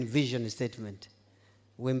or even vision statement?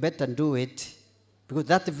 We better do it because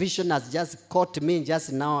that vision has just caught me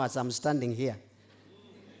just now as I'm standing here.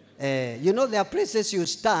 You know, there are places you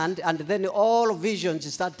stand and then all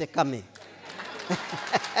visions start coming.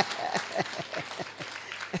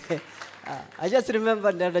 I just remember,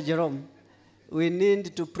 Elder Jerome, we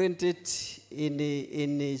need to print it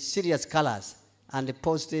in serious colors and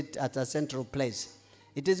post it at a central place.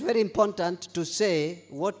 It is very important to say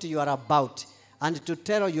what you are about and to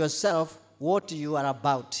tell yourself what you are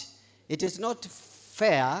about. It is not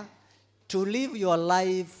fair to live your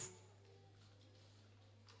life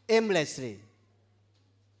aimlessly.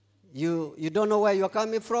 You don't know where you're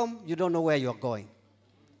coming from, you don't know where you're going.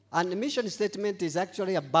 And the mission statement is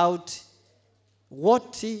actually about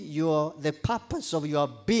what the purpose of your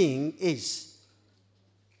being is.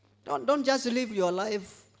 Don't just live your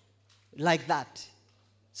life like that.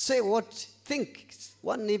 Say think.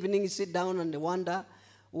 One evening, sit down and wonder,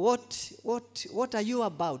 what are you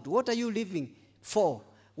about? What are you living for?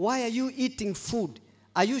 Why are you eating food?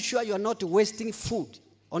 Are you sure you're not wasting food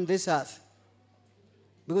on this earth?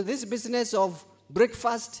 Because this business of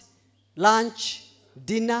breakfast, lunch,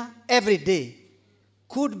 dinner, every day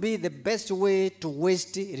could be the best way to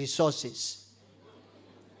waste resources.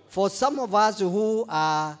 For some of us who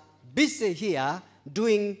are busy here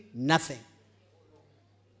doing nothing.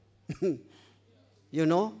 You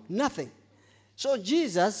know, nothing. So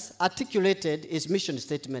Jesus articulated his mission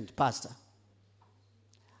statement, Pastor.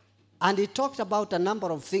 And he talked about a number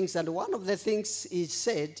of things. And one of the things he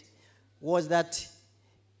said was that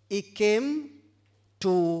he came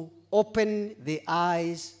to open the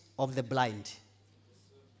eyes of the blind.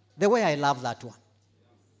 The way I love that one.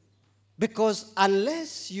 Because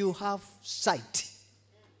unless you have sight,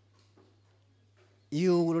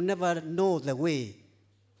 you will never know the way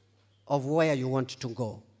of where you want to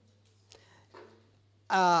go.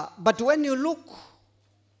 But when you look,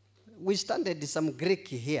 we studied some Greek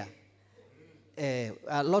here.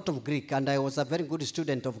 A lot of Greek, and I was a very good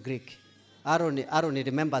student of Greek. Aaron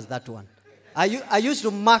remembers that one. I used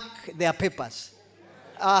to mark their papers.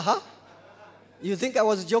 You think I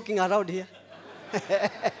was joking around here?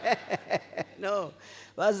 No.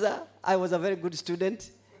 I was a very good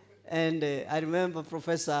student. And I remember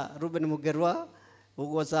Professor Ruben Mugerwa, who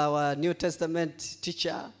was our New Testament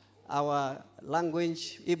teacher, our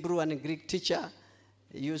language, Hebrew and Greek teacher,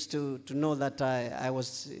 used to know that I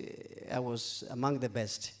was among the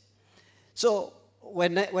best. So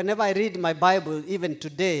whenever I read my Bible, even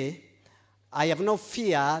today, I have no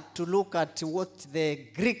fear to look at what the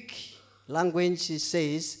Greek language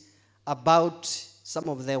says about some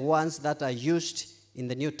of the ones that are used in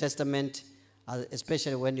the New Testament,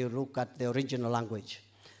 especially when you look at the original language.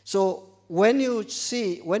 So when you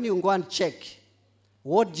go and check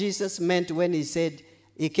what Jesus meant when he said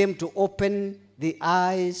he came to open the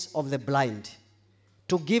eyes of the blind,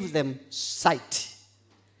 to give them sight.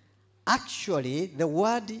 Actually, the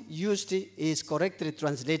word used is correctly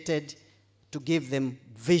translated to give them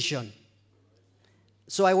vision.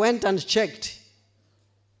 So I went and checked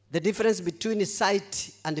the difference between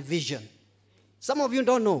sight and vision. Some of you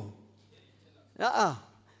don't know.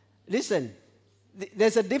 Listen,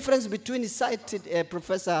 there's a difference between sight,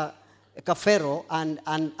 Professor Cafero,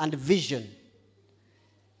 and vision.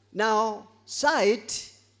 Now,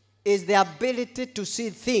 sight is the ability to see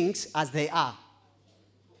things as they are.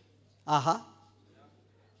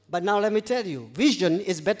 But now let me tell you, vision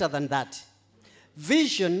is better than that.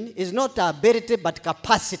 Vision is not ability but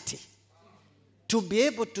capacity to be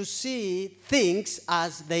able to see things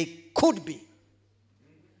as they could be.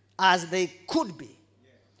 As they could be.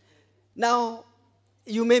 Now,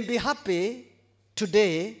 you may be happy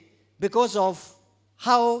today because of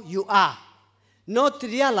how you are. not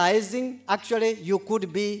realizing actually you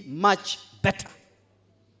could be much better.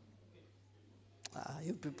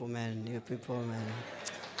 You people, man.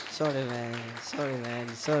 Sorry, man.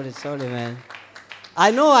 Sorry, man.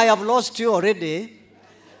 I know I have lost you already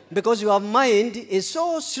because your mind is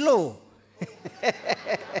so slow.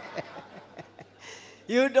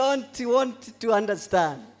 You don't want to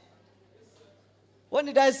understand. What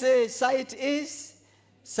did I say sight is?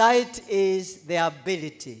 Sight is the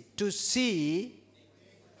ability to see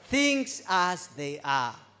things as they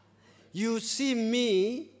are. You see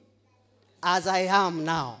me as I am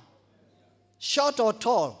now. Short or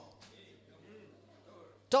tall?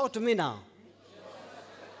 Talk to me now.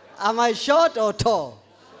 Am I short or tall?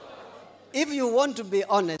 If you want to be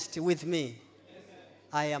honest with me,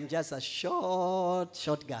 I am just a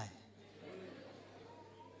short guy.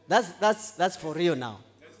 That's for real now.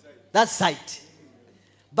 That's sight.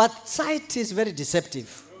 But sight is very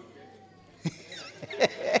deceptive.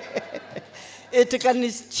 It can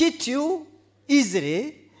cheat you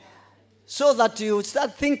easily so that you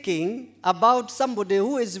start thinking about somebody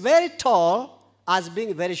who is very tall as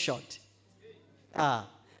being very short.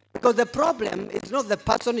 Because the problem is not the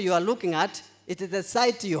person you are looking at, it is the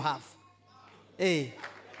sight you have. Hey.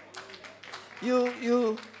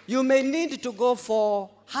 You may need to go for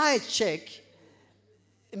high check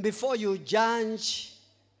before you judge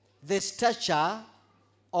the stature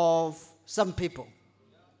of some people.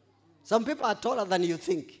 Some people are taller than you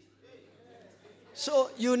think.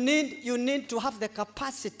 So you need to have the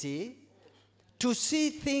capacity to see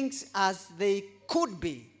things as they could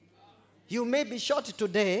be. You may be short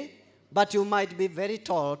today, but you might be very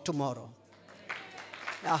tall tomorrow.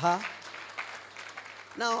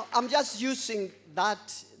 Now, I'm just using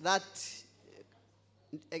that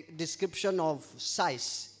description of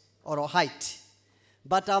size or height.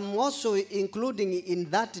 But I'm also including in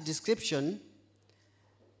that description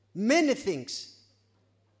many things.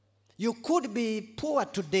 You could be poor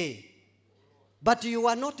today, but you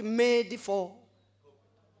are not made for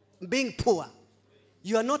being poor.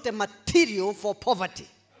 You are not a material for poverty.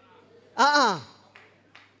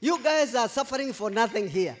 You guys are suffering for nothing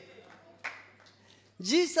here.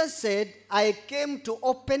 Jesus said, I came to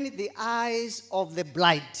open the eyes of the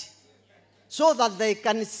blind so that they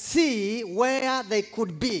can see where they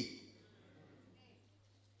could be.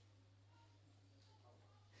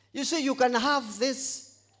 You see, you can have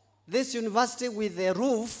this university with a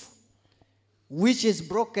roof which is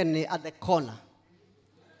broken at the corner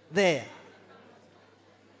there.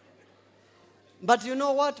 But you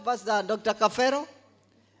know what, Pastor Dr. Kafero?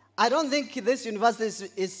 I don't think this university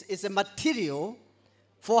is a material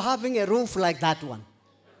for having a roof like that one.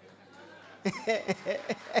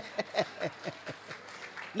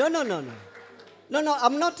 No,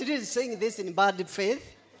 I'm not really saying this in bad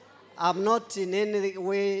faith. I'm not in any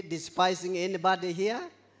way despising anybody here.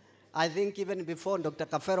 I think even before Dr.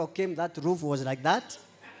 Kafero came, that roof was like that.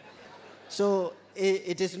 So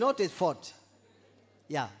it is not his fault.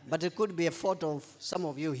 Yeah, but it could be a fault of some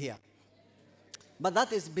of you here. But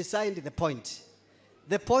that is beside the point.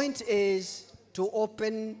 The point is to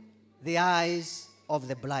open the eyes of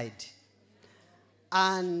the blind.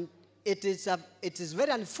 And it is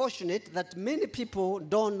very unfortunate that many people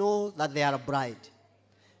don't know that they are blind.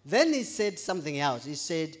 Then he said something else. He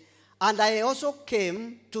said, and I also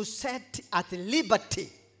came to set at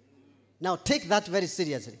liberty. Now take that very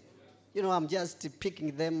seriously. You know, I'm just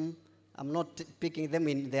picking them. I'm not picking them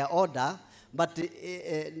in their order. But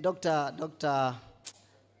Dr.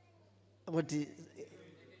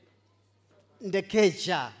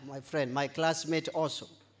 Ndekeja, my friend, my classmate also.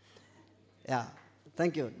 Yeah,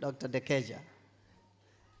 thank you, Dr. Ndekeja.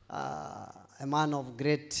 A man of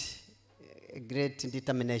great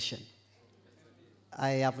determination. I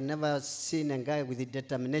have never seen a guy with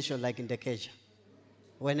determination like Ndekeja.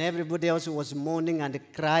 When everybody else was mourning and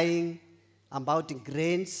crying about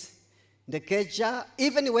grains, Ndekeja,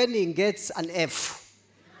 even when he gets an F,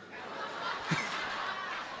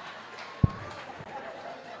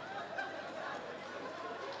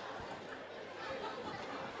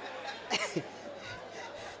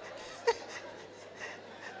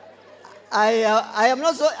 I'm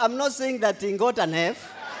not saying that he got an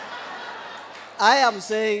F. I am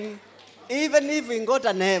saying, even if he got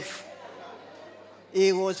an F,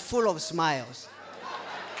 he was full of smiles.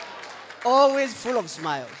 Always full of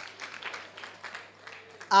smiles.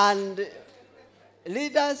 And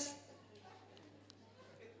leaders,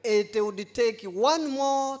 it would take one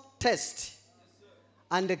more test,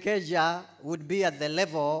 and the Ndekeja would be at the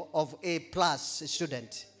level of A+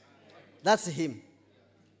 student. That's him.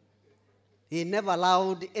 He never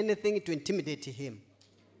allowed anything to intimidate him.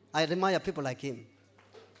 I admire people like him.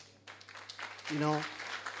 You know,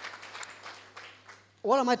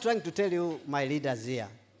 what am I trying to tell you, my leaders here?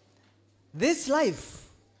 This life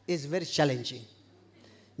is very challenging.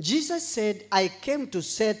 Jesus said, I came to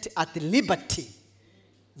set at liberty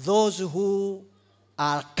those who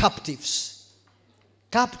are captives.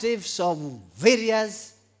 Captives of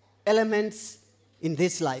various elements in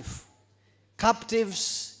this life.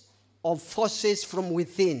 Captives of forces from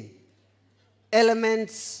within.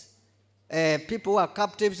 Elements, people who are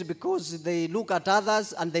captives because they look at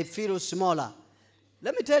others and they feel smaller.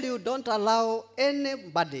 Let me tell you, don't allow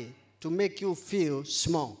anybody to make you feel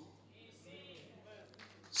small.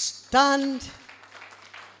 Stand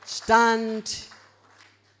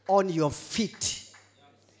on your feet.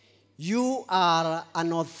 You are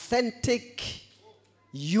an authentic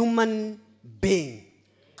human being.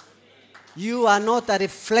 You are not a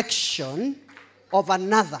reflection of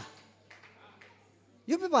another.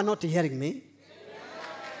 You people are not hearing me.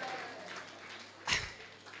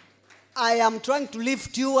 I am trying to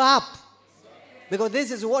lift you up because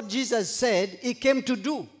this is what Jesus said he came to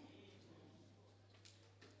do.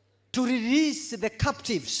 To release the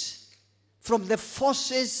captives from the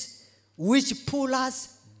forces which pull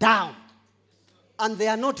us down. And they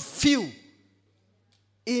are not few.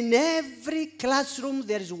 In every classroom,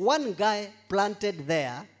 there is one guy planted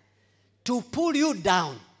there to pull you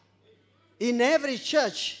down. In every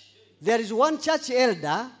church, there is one church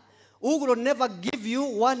elder who will never give you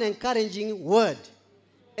one encouraging word.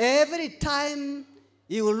 Every time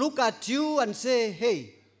he will look at you and say,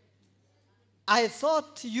 hey, I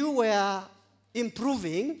thought you were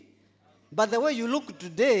improving, but the way you look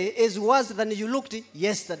today is worse than you looked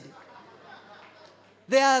yesterday.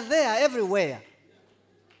 They are there everywhere.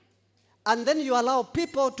 And then you allow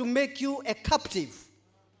people to make you a captive.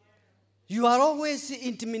 You are always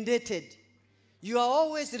intimidated. You are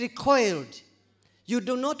always recoiled. You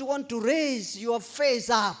do not want to raise your face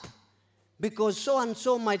up because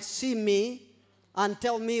so-and-so might see me and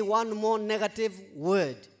tell me one more negative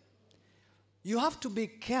word. You have to be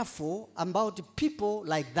careful about people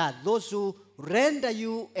like that, those who render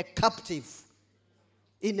you a captive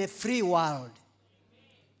in a free world.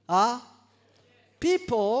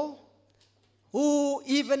 People who,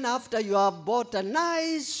 even after you have bought a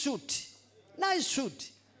nice suit,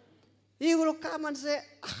 he will come and say,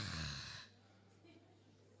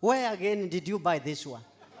 where again did you buy this one?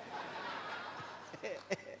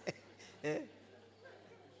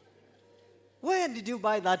 Where did you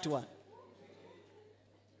buy that one?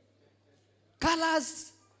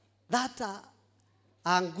 Colors that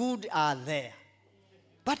are good are there,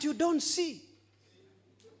 but you don't see.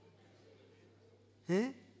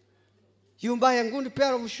 You buy a good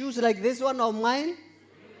pair of shoes like this one of mine,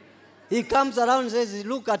 he comes around and says,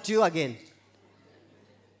 look at you again.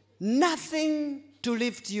 Nothing to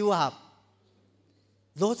lift you up.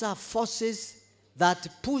 Those are forces that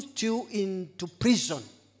put you into prison,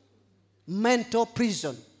 mental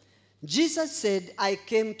prison. Jesus said, I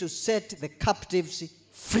came to set the captives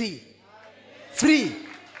free. Free.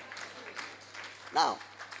 Now,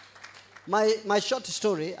 my short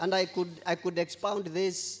story, and I could expound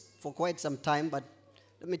this for quite some time, but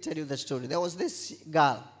let me tell you the story. There was this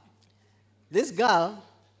girl. This girl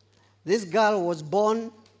was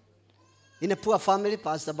born in a poor family,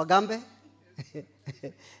 Pastor Bagambe.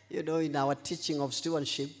 You know, in our teaching of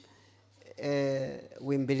stewardship,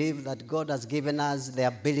 we believe that God has given us the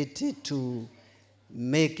ability to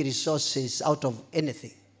make resources out of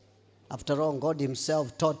anything. After all, God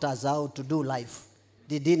himself taught us how to do life.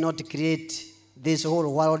 Did he not create this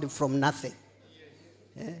whole world from nothing?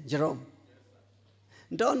 Jerome?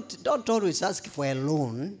 Don't always ask for a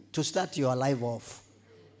loan to start your life off.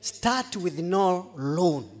 Start with no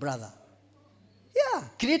loan, brother. Yeah,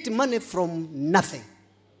 create money from nothing.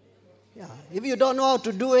 Yeah, if you don't know how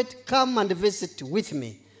to do it, come and visit with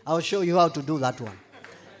me. I'll show you how to do that one.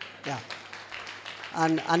 Yeah,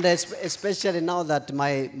 and especially now that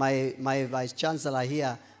my vice chancellor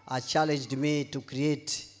here has challenged me to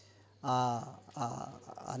create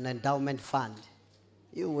an endowment fund.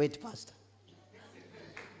 You wait, Pastor.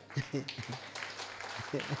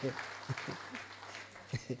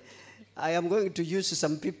 I am going to use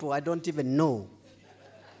some people I don't even know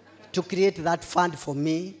to create that fund for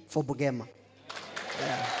me, for Bugema.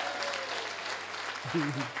 Yeah.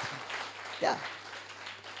 Yeah.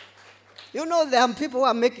 You know, there are people who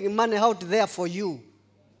are making money out there for you,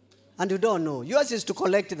 and you don't know. Yours is to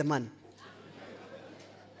collect the money.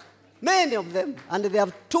 Many of them, and they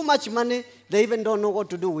have too much money, they even don't know what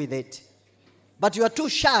to do with it. But you are too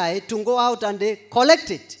shy to go out and collect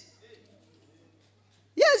it.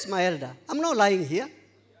 Yes, my elder, I'm not lying here.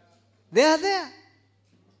 They are there.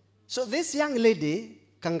 So this young lady,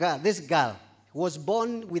 Kanga, this girl, was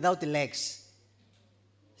born without legs.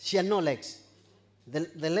 She had no legs.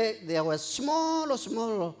 There were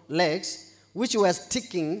small legs which were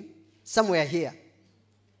sticking somewhere here.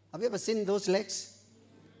 Have you ever seen those legs?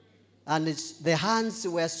 And the hands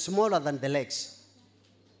were smaller than the legs.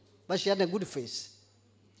 But she had a good face.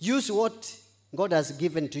 Use what God has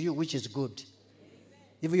given to you, which is good.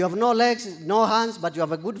 If you have no legs, no hands, but you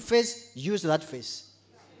have a good face, use that face.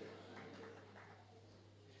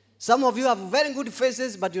 Some of you have very good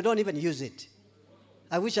faces, but you don't even use it.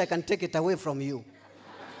 I wish I can take it away from you.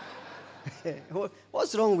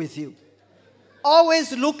 What's wrong with you?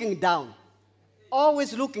 Always looking down.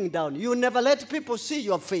 Always looking down. You never let people see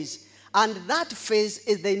your face. And that face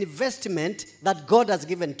is the investment that God has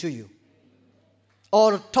given to you.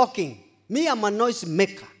 Or talking. Me, I'm a noise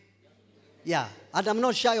maker. Yeah. And I'm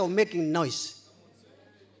not shy of making noise.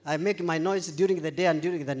 I make my noise during the day and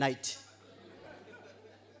during the night.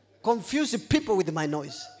 Confuse people with my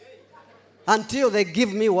noise until they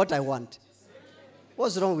give me what I want.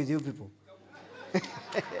 What's wrong with you people?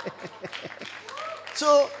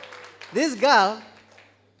 So, this girl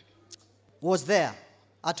was there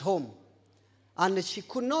at home. And she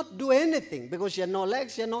could not do anything because she had no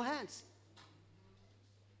legs, she had no hands.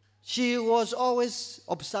 She was always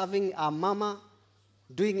observing her mama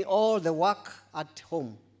doing all the work at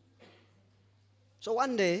home. So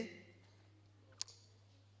one day,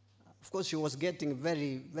 of course, she was getting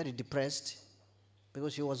very, very depressed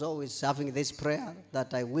because she was always having this prayer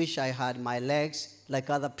that I wish I had my legs like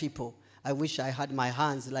other people. I wish I had my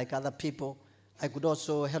hands like other people. I could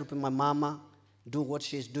also help my mama do what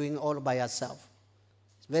she's doing all by herself.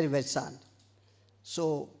 It's very, very sad.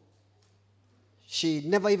 So she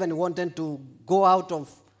never even wanted to go out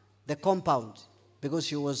of the compound because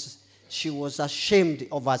she was ashamed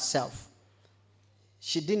of herself.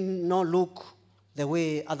 She did not look the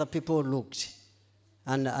way other people looked.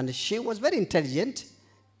 And she was very intelligent.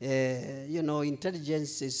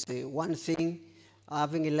 Intelligence is one thing.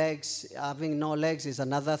 Having no legs is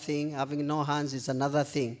another thing. Having no hands is another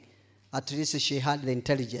thing. At least she had the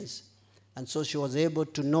intelligence. And so she was able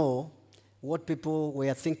to know what people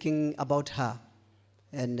were thinking about her.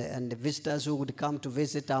 And the visitors who would come to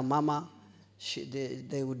visit our mama,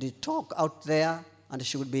 they would talk out there, and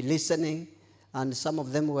she would be listening. And some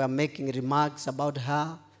of them were making remarks about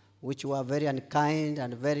her, which were very unkind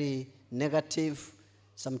and very negative,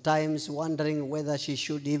 sometimes wondering whether she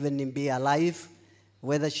should even be alive,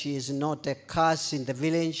 whether she is not a curse in the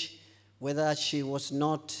village, whether she was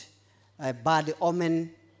not a bad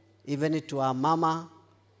omen, even to her mama.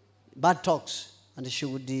 Bad talks, and she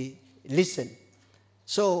would listen.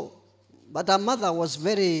 So, but her mother was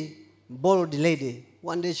very bold lady.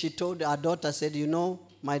 One day she told her daughter, said,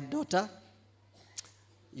 my daughter,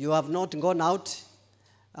 you have not gone out.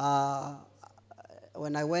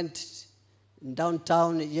 When I went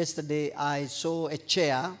downtown yesterday, I saw a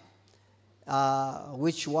chair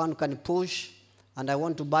which one can push, and I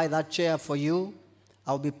want to buy that chair for you.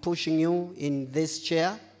 I'll be pushing you in this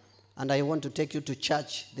chair, and I want to take you to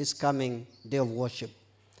church this coming day of worship.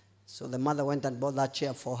 So the mother went and bought that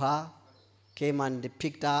chair for her, came and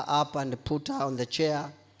picked her up and put her on the chair,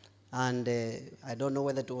 and I don't know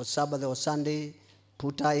whether it was Sabbath or Sunday,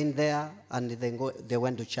 put her in there, and they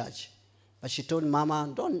went to church. But she told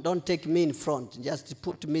Mama, don't take me in front, just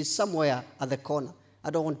put me somewhere at the corner. I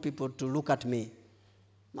don't want people to look at me.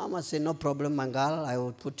 Mama said, no problem, my girl, I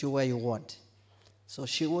will put you where you want. So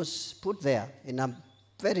she was put there in a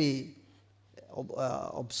very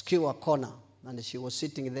obscure corner, and she was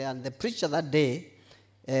sitting there, and the preacher that day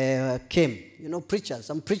came. Preachers,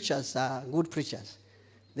 some preachers are good preachers.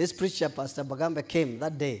 This preacher, Pastor Bugema, came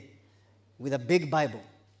that day with a big Bible.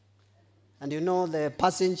 And the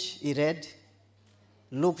passage he read,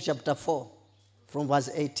 Luke chapter 4, from verse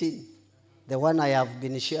 18, the one I have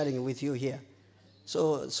been sharing with you here.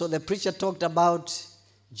 So the preacher talked about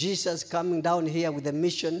Jesus coming down here with a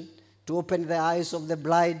mission to open the eyes of the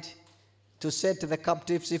blind, to set the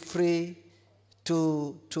captives free,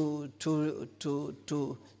 to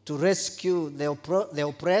rescue the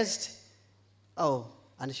oppressed. Oh,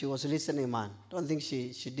 and she was listening, man. Don't think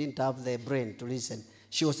she didn't have the brain to listen.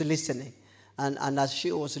 She was listening. And as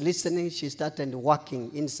she was listening, she started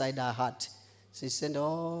working inside her heart. She said,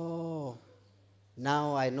 oh,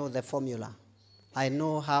 now I know the formula. I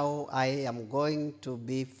know how I am going to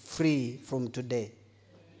be free from today.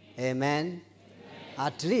 Amen.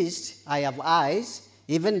 At least I have eyes,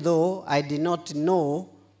 even though I did not know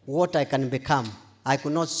what I can become. I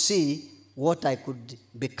could not see what I could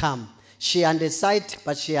become. She had a sight,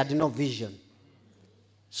 but she had no vision.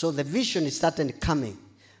 So the vision started coming.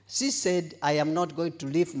 She said, I am not going to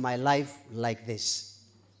live my life like this.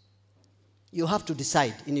 You have to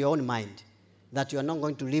decide in your own mind that you are not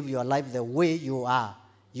going to live your life the way you are.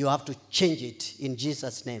 You have to change it in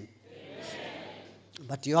Jesus' name. Amen.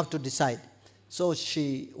 But you have to decide. So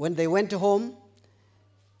when they went home,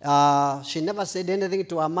 she never said anything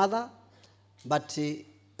to her mother, but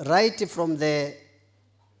right from the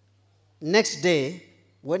next day,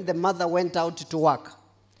 when the mother went out to work,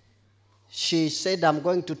 she said, I'm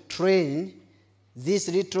going to train these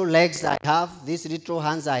little legs I have, these little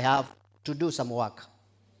hands I have, to do some work.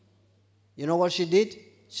 You know what she did?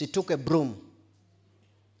 She took a broom,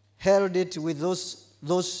 held it with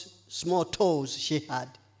those small toes she had,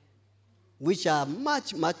 which are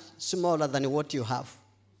much, much smaller than what you have.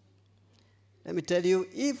 Let me tell you,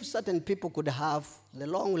 if certain people could have the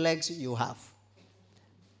long legs you have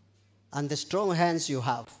and the strong hands you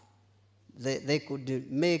have, they could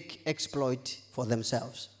make exploit for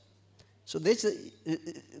themselves. So this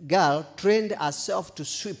girl trained herself to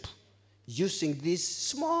sweep using these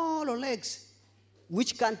small legs,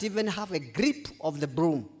 which can't even have a grip of the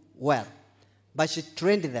broom well. But she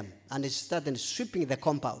trained them, and she started sweeping the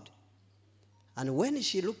compound. And when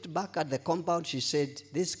she looked back at the compound, she said,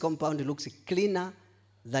 this compound looks cleaner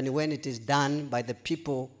than when it is done by the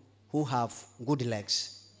people who have good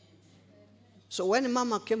legs. So when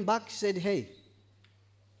Mama came back, she said, hey,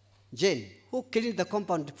 Jane, who cleaned the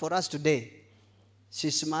compound for us today? She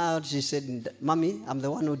smiled. She said, Mommy, I'm the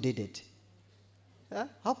one who did it. Huh?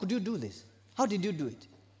 How could you do this? How did you do it?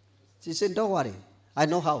 She said, don't worry. I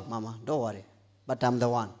know how, Mama. Don't worry. But I'm the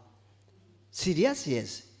one. Serious?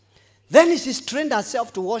 Yes. Then she trained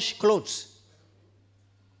herself to wash clothes.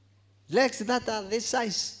 Legs that are this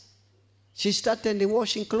size. She started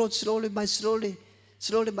washing clothes slowly by slowly.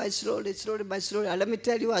 Slowly by slowly, slowly by slowly. And let me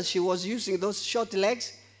tell you, as she was using those short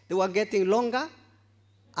legs, they were getting longer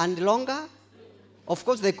and longer. Of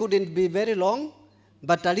course, they couldn't be very long,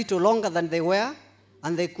 but a little longer than they were.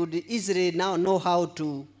 And they could easily now know how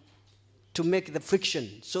to make the friction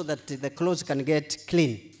so that the clothes can get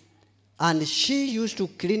clean. And she used to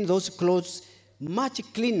clean those clothes much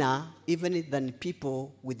cleaner even than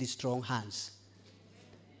people with the strong hands.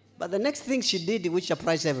 But the next thing she did, which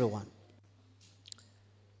surprised everyone,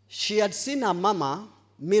 she had seen her mama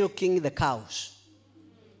milking the cows.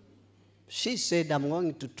 She said, I'm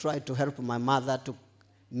going to try to help my mother to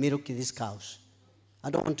milk these cows. I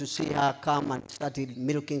don't want to see her come and start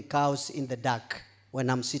milking cows in the dark when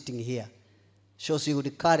I'm sitting here. So she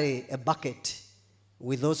would carry a bucket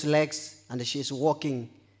with those legs, and she's walking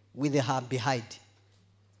with her behind.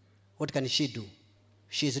 What can she do?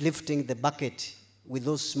 She's lifting the bucket with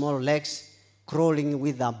those small legs, crawling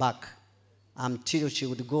with her back, until she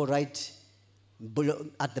would go right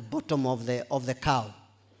at the bottom of the cow.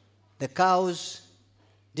 The cows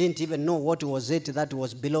didn't even know what was it that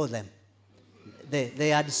was below them. They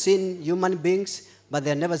had seen human beings, but they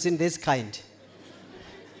had never seen this kind.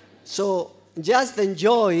 So just the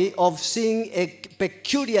joy of seeing a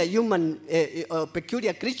peculiar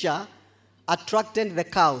peculiar creature attracted the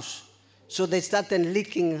cows. So they started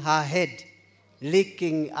licking her head,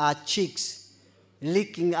 licking her cheeks,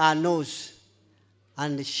 licking her nose.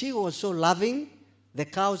 And she was so loving. The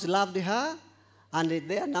cows loved her. And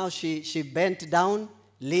there now she bent down,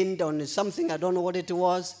 leaned on something, I don't know what it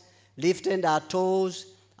was, lifted her toes,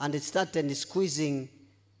 and it started squeezing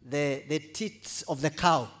the teats of the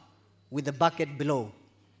cow with the bucket below.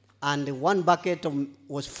 And one bucket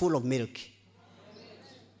was full of milk.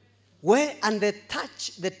 And the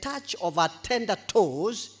touch of her tender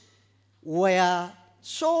toes were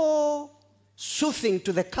so soothing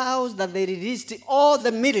to the cows that they released all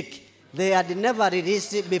the milk they had never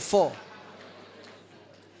released before.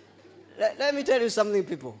 Let me tell you something,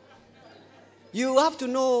 people. You have to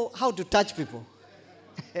know how to touch people.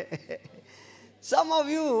 Some of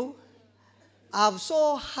you have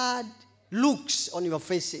so hard looks on your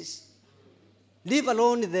faces, leave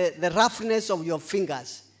alone the roughness of your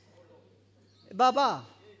fingers. Baba,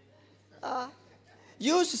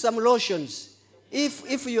 use some lotions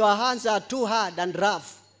if your hands are too hard and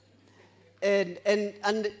rough, and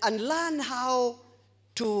learn how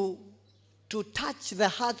to touch the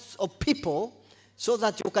hearts of people so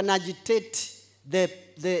that you can agitate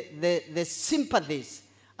the sympathies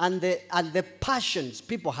and the passions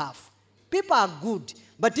people have. People are good,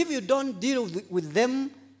 but if you don't deal with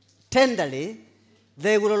them tenderly,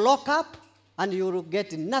 they will lock up and you will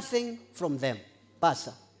get nothing from them.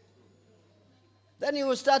 Pastor. Then you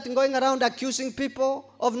will start going around accusing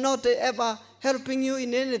people of not ever helping you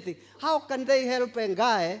in anything. How can they help a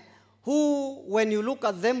guy who, when you look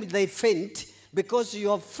at them, they faint, because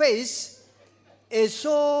your face is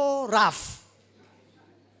so rough.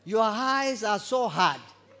 Your eyes are so hard.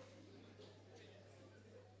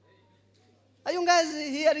 Are you guys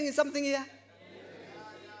hearing something here?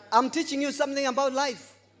 I'm teaching you something about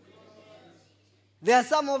life. There are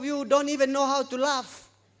some of you who don't even know how to laugh.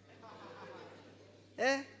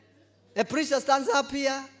 Eh? A preacher stands up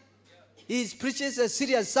here. He preaches a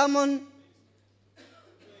serious sermon.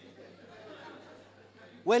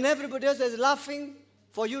 When everybody else is laughing,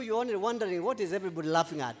 for you, you're only wondering, what is everybody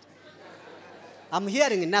laughing at? I'm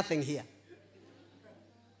hearing nothing here.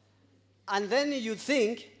 And then you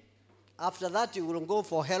think, after that, you will go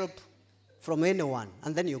for help from anyone,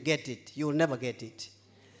 and then you get it. You will never get it.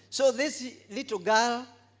 So this little girl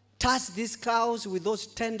touched these cows with those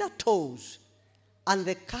tender toes, and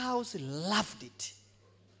the cows loved it.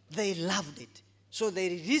 They loved it. So they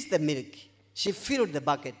released the milk. She filled the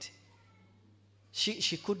bucket.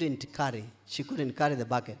 She couldn't carry the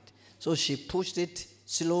bucket. So she pushed it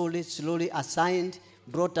slowly aside,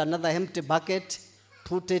 brought another empty bucket,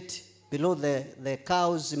 put it below the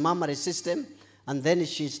cow's mammary system, and then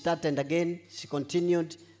she started again. She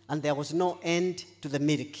continued, and there was no end to the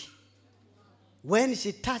milk. When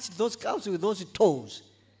she touched those cows with those toes,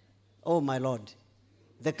 oh my Lord,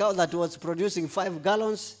 the cow that was producing 5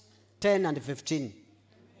 gallons, 10 and 15.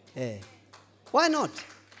 Why not?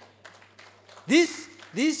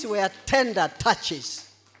 These were tender touches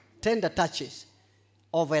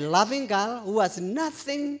of a loving girl who has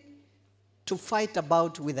nothing to fight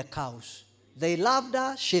about with the cows. They loved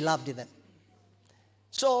her, she loved them.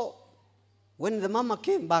 So when the mama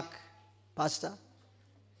came back, Pastor,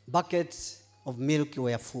 buckets of milk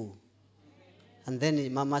were full. And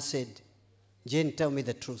then mama said, Jane, tell me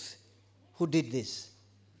the truth. Who did this?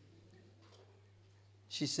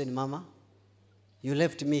 She said, Mama, you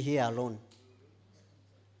left me here alone.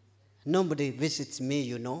 Nobody visits me,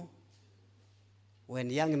 you know. When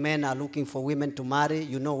young men are looking for women to marry,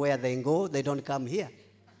 you know where they go. They don't come here.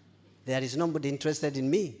 There is nobody interested in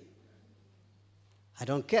me. I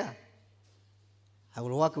don't care. I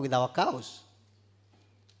will work with our cows.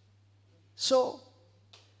 So,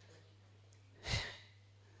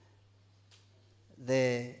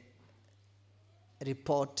 the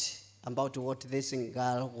report about what this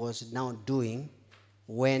girl was now doing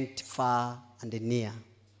went far and near,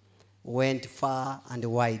 went far and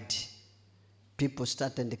wide. People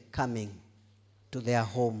started coming to their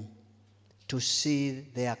home to see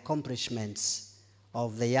the accomplishments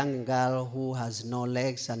of the young girl who has no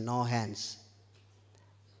legs and no hands.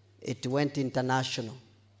 It went international.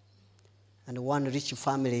 And one rich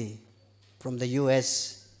family from the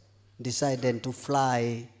US decided to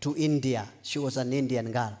fly to India. She was an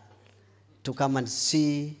Indian girl, to come and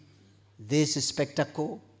see this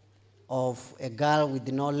spectacle of a girl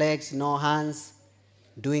with no legs, no hands,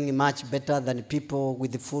 doing much better than people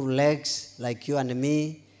with full legs like you and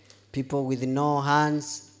me, people with no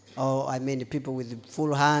hands, people with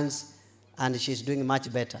full hands, and she's doing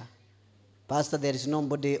much better. Pastor, there is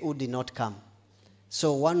nobody who did not come.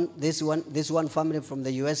 So this one family from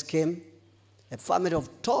the US came, a family of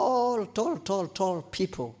tall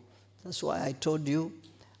people. That's why I told you,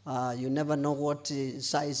 you never know what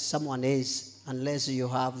size someone is unless you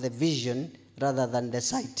have the vision rather than the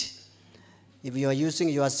sight. If you are using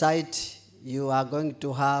your sight, you are going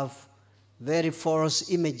to have very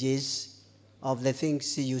false images of the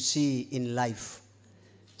things you see in life.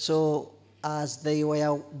 So as they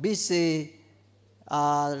were busy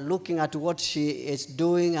looking at what she is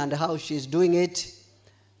doing and how she is doing it,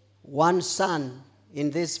 one son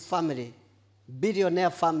in this family,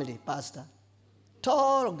 billionaire family, Pastor,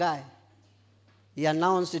 tall guy, he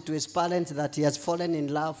announced to his parents that he has fallen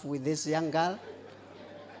in love with this young girl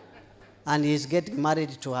and he is getting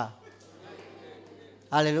married to her.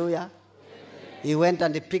 Hallelujah. He went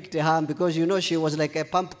and he picked her because, you know, she was like a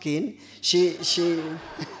pumpkin. She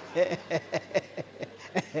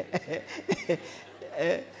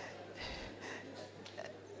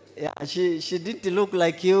didn't look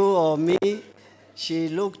like you or me. She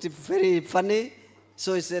looked very funny.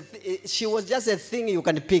 So she was just a thing you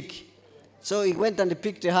can pick. So he went and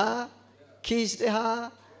picked her, kissed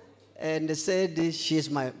her, and said, she's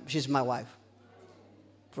my wife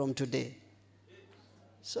from today.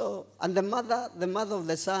 So, and the mother of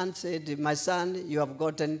the son said, my son, you have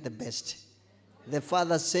gotten the best. The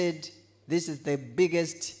father said, this is the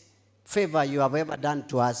biggest favor you have ever done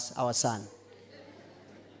to us, our son.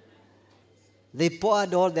 They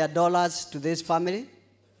poured all their dollars to this family.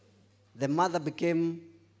 The mother became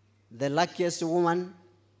the luckiest woman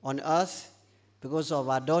on earth because of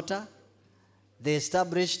her daughter. They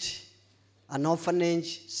established an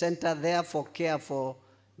orphanage center there for care for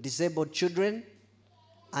disabled children.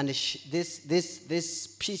 And this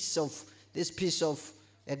piece of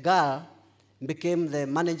a girl became the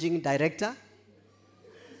managing director.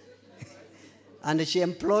 And she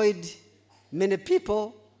employed many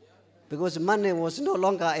people because money was no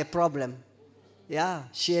longer a problem. Yeah,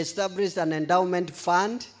 she established an endowment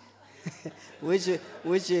fund, which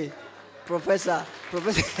Professor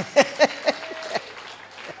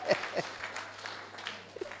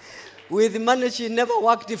with money she never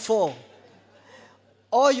worked for.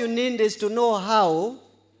 All you need is to know how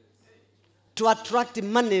to attract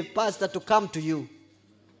money, Pastor, to come to you.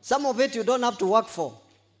 Some of it you don't have to work for.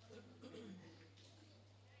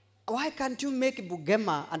 Why can't you make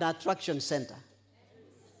Bugema an attraction center?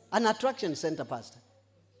 An attraction center, Pastor.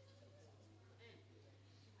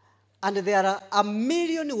 And there are a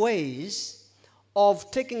million ways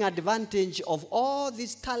of taking advantage of all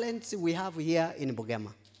these talents we have here in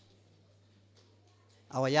Bugema.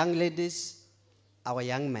 Our young ladies, our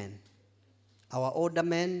young men, our older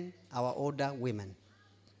men, our older women.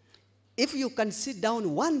 If you can sit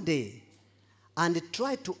down one day and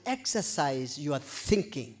try to exercise your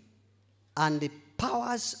thinking and the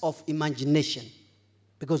powers of imagination,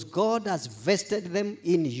 because God has vested them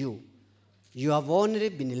in you. You have only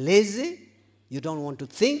been lazy. You don't want to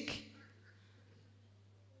think.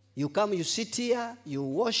 You come, you sit here, you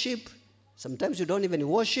worship. Sometimes you don't even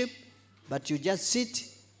worship, but you just sit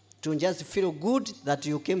to just feel good that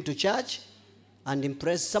you came to church and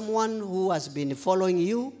impress someone who has been following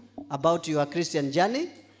you about your Christian journey.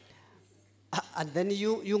 And then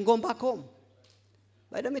you go back home.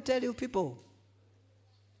 But let me tell you, people,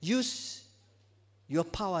 use your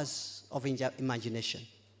powers of imagination.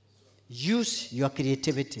 Use your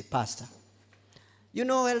creativity, Pastor. You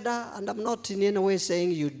know, Elder, and I'm not in any way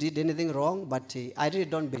saying you did anything wrong, but I really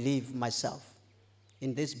don't believe myself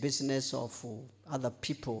in this business of other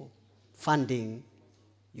people funding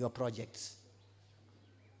your projects.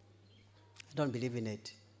 I don't believe in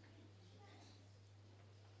it.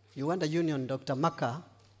 You want a union, Dr. Maka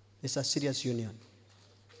is a serious union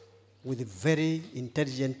with very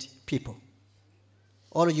intelligent people.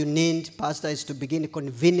 All you need, Pastor, is to begin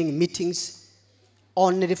convening meetings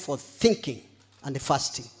only for thinking and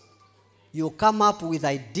fasting. You come up with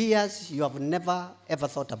ideas you have never, ever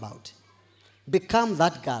thought about. Become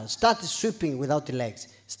that girl. Start sweeping without legs.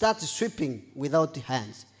 Start sweeping without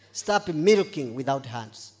hands. Start milking without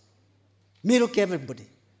hands. Milk everybody.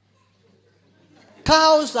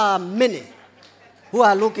 Cows are many who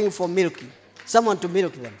are looking for milking. Someone to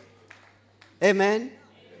milk them. Amen?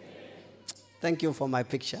 Thank you for my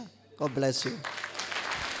picture. God bless you.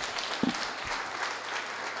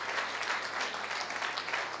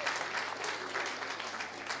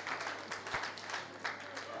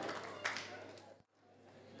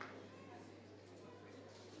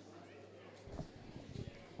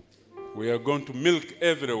 We are going to milk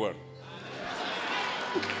everyone.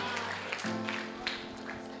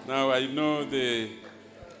 Now I know the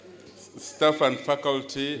staff and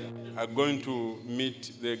faculty are going to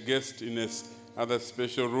meet the guest in another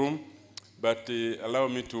special room, but allow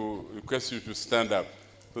me to request you to stand up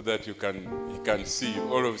so that you can see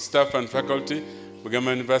all of staff and faculty,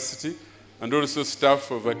 Bugema University, and also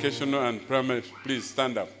staff of vocational and primary. Please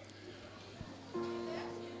stand up.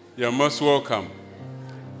 You're most welcome.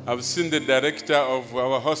 I've seen the director of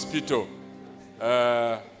our hospital,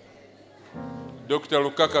 Dr.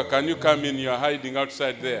 Lukaka. Can you come in? You're hiding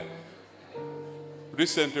outside there.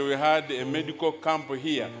 Recently, we had a medical camp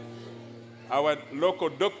here. Our local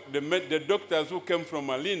the doctors who came from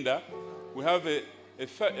Malinda, we have a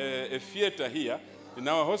theater here in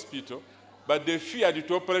our hospital, but they feared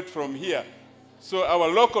to operate from here. So our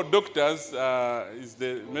local doctors, is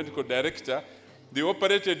the medical director, they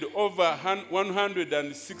operated over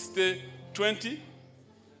 126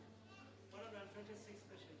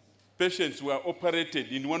 patients were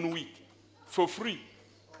operated in 1 week for free.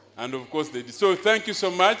 And of course they did. So thank you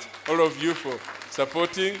so much, all of you, for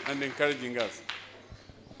supporting and encouraging us.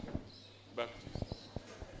 Back to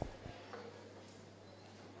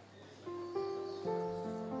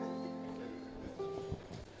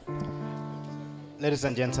you. Ladies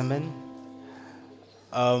and gentlemen,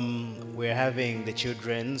 we're having the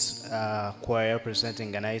children's choir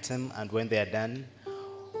presenting an item, and when they are done,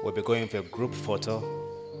 we'll be going for a group photo,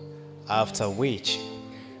 after which,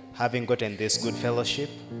 having gotten this good fellowship,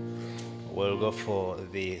 we'll go for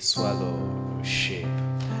the swallow shape.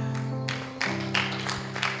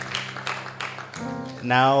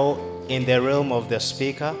 Now, in the realm of the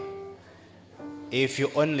speaker, if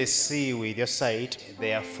you only see with your sight,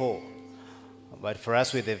 there are 4. But for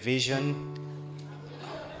us with a vision,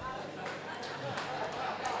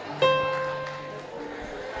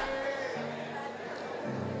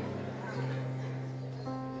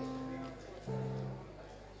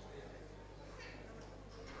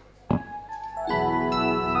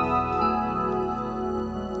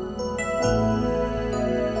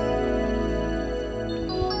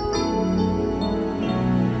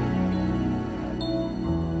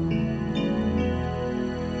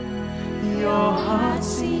 your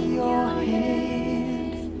heart's in your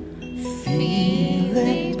hand, feel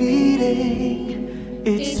it beating.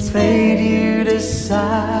 It's fate you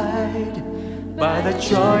decide by the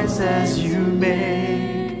choices you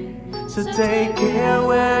make. So take care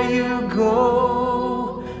where you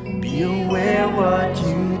go, be aware what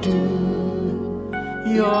you do.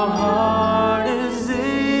 Your heart is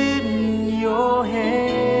in your hand.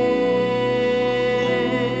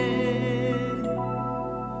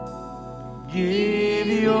 Give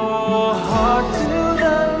your heart to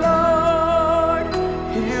the Lord,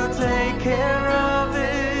 He'll take care of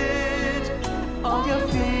it. All your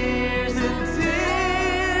fears and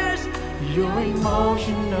tears, your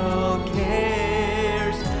emotional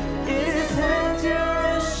cares. In His hands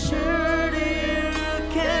you're assured you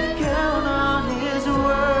can count on His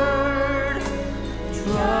word.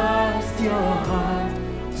 Trust your heart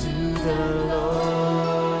to the Lord.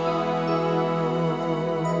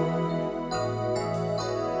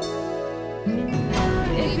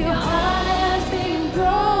 If your heart has been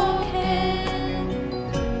broken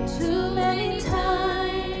too many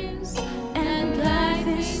times and life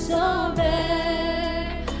is so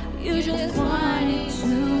bad, you just want it to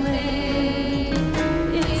end.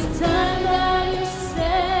 It's time that you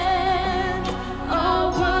send a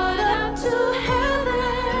word up to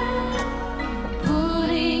heaven,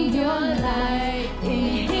 putting your life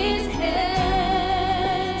in His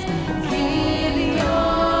hands. Give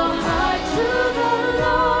your heart to the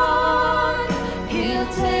Lord, He'll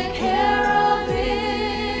take care of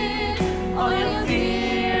it. All your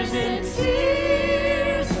fears and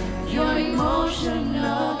tears, your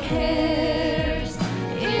emotional cares.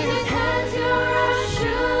 In His hands you're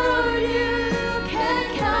assured you can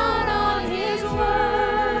count on His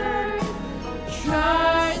word.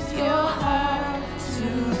 Trust your heart to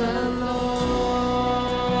the Lord.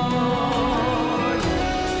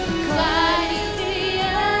 God is the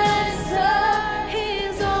answer.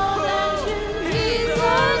 He's all that you need. He's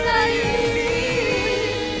all that you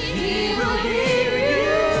need. He will hear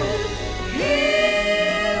you. He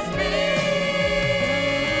is near.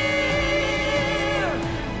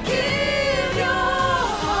 Give your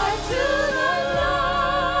heart to the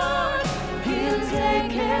Lord. He'll take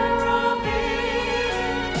care of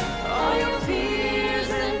it. All your fears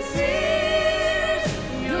and tears,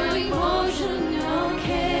 your emotional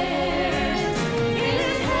cares. In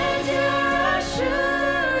His hands you're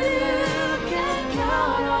assured you can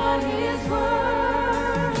count on His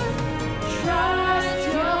word. Trust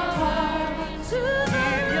your heart to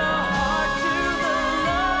the Lord.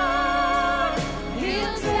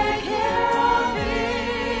 He'll take care of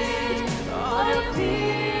it. All your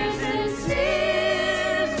fears and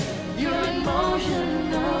tears, your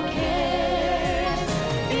emotional cares.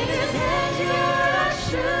 In His hands you're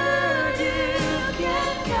assured you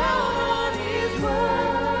can count on His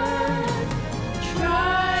word.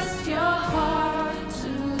 Trust your heart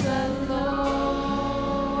to the Lord.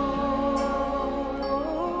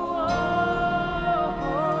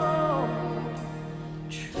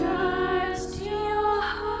 Trust your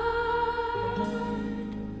heart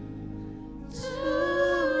to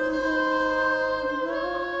the Lord.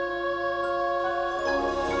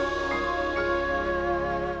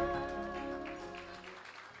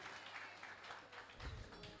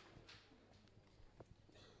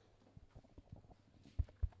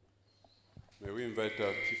 May we invite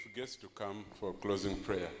our chief guest to come for closing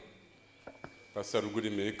prayer. Pastor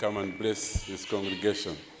Ruguri, may you come and bless this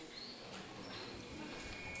congregation.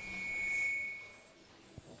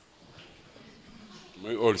 May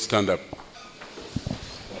we all stand up.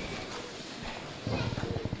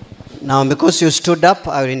 Now, because you stood up,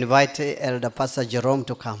 I will invite Elder Pastor Jerome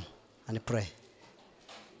to come and pray.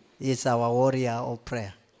 He is our warrior of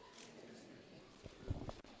prayer.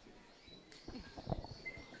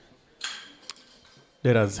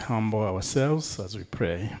 Let us humble ourselves as we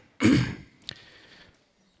pray.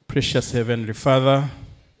 Precious Heavenly Father,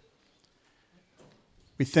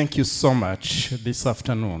 we thank you so much this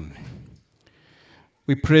afternoon.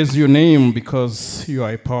 We praise your name because you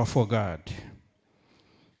are a powerful God.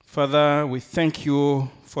 Father, we thank you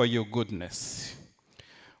for your goodness.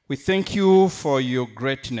 We thank you for your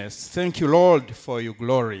greatness. Thank you, Lord, for your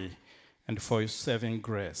glory. and for your saving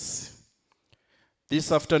grace.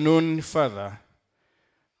 This afternoon, Father,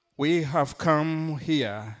 we have come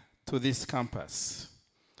here to this campus.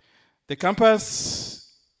 The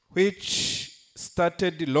campus which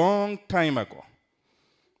started a long time ago,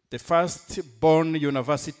 the first-born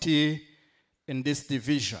university in this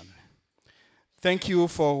division. Thank you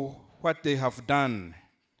for what they have done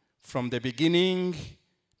from the beginning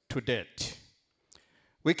to date.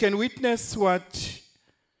 We can witness what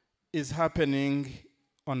is happening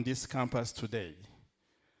on this campus today.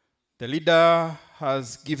 The leader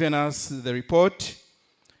has given us the report,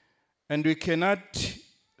 and we cannot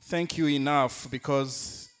thank you enough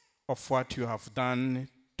because of what you have done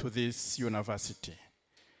to this university.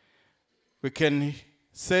 We can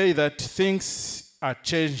say that things are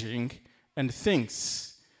changing and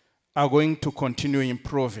things are going to continue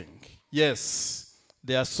improving. Yes,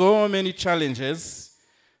 there are so many challenges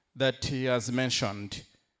that he has mentioned.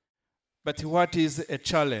 But what is a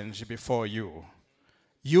challenge before you?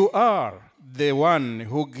 You are the one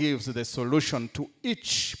who gives the solution to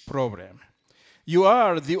each problem. You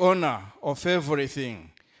are the owner of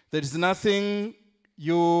everything. There is nothing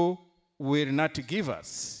you will not give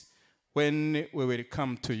us when we will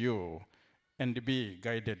come to you and be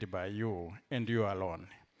guided by you and you alone.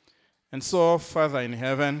 And so, Father in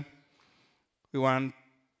heaven, we want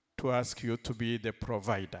to ask you to be the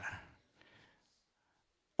provider.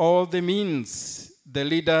 All the means the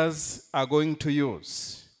leaders are going to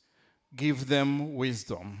use, give them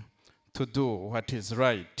wisdom to do what is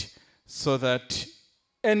right, so that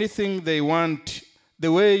anything they want,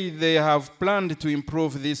 the way they have planned to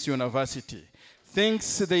improve this university,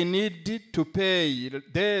 things they need to pay,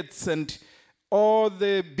 debts and all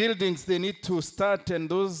the buildings they need to start and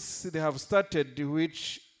those they have started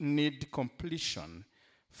which need completion.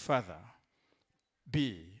 Father,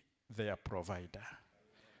 be their provider.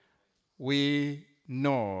 We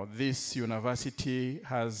know this university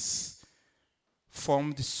has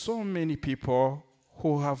formed so many people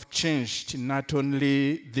who have changed not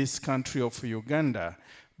only this country of Uganda,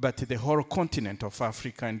 but the whole continent of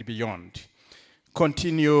Africa and beyond.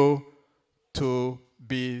 Continue to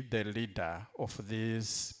be the leader of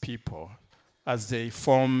these people as they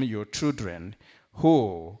form your children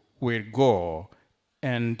who will go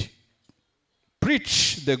and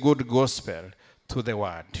preach the good gospel to the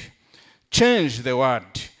world. Change the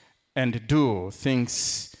world and do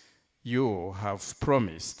things you have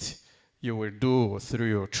promised you will do through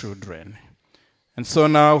your children. And so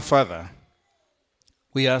now, Father,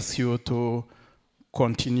 we ask you to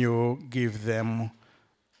continue, give them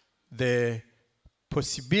the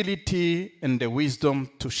possibility and the wisdom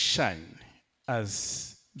to shine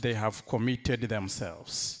as they have committed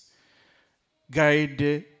themselves.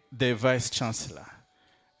 Guide the Vice Chancellor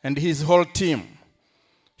and his whole team.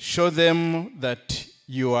 Show them that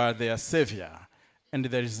you are their Savior and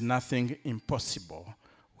there is nothing impossible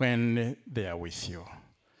when they are with you.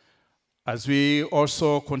 As we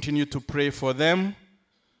also continue to pray for them,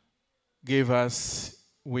 give us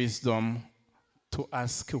wisdom to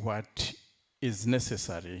ask what is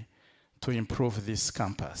necessary to improve this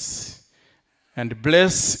campus. And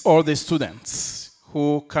bless all the students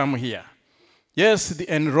who come here. Yes,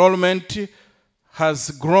 the enrollment has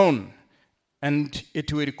grown and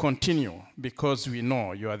it will continue because we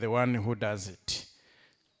know you are the one who does it.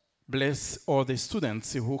 Bless all the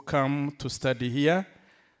students who come to study here.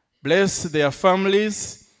 Bless their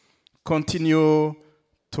families. Continue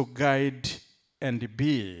to guide and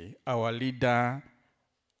be our leader,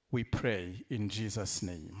 we pray in Jesus'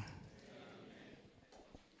 name.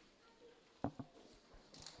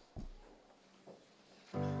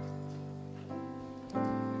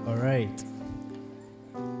 All right.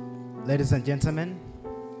 Ladies and gentlemen,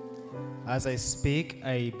 as I speak,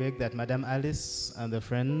 I beg that Madam Alice and the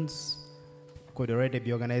friends could already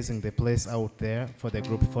be organizing the place out there for the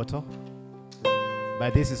group photo.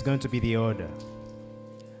 But this is going to be the order.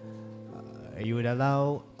 You would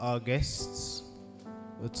allow our guests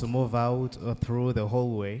to move out through the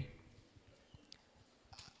hallway,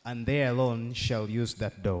 and they alone shall use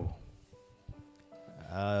that door.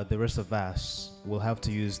 The rest of us will have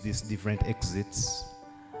to use these different exits.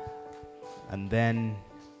 And then,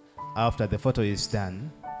 after the photo is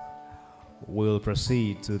done, we'll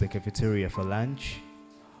proceed to the cafeteria for lunch,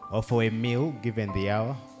 or for a meal, given the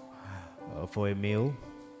hour, for a meal.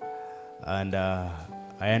 And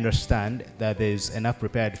I understand that there's enough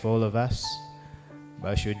prepared for all of us.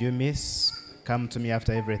 But should you miss, come to me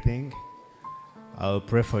after everything. I'll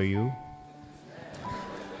pray for you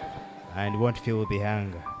and won't feel the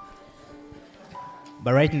hunger.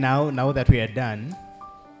 But right now, now that we are done,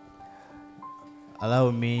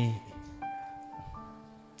 allow me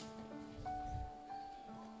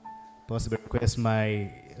possibly request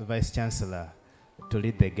my Vice Chancellor to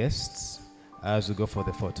lead the guests as we go for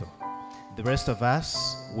the photo. The rest of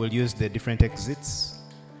us will use the different exits,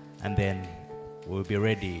 and then we'll be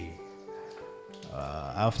ready.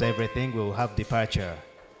 After everything, we'll have departure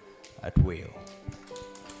at will.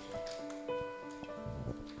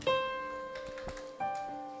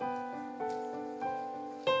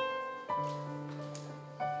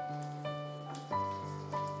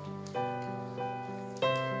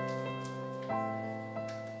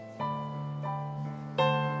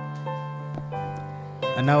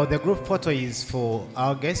 And now the group photo is for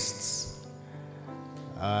our guests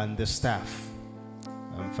and the staff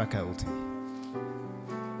and faculty.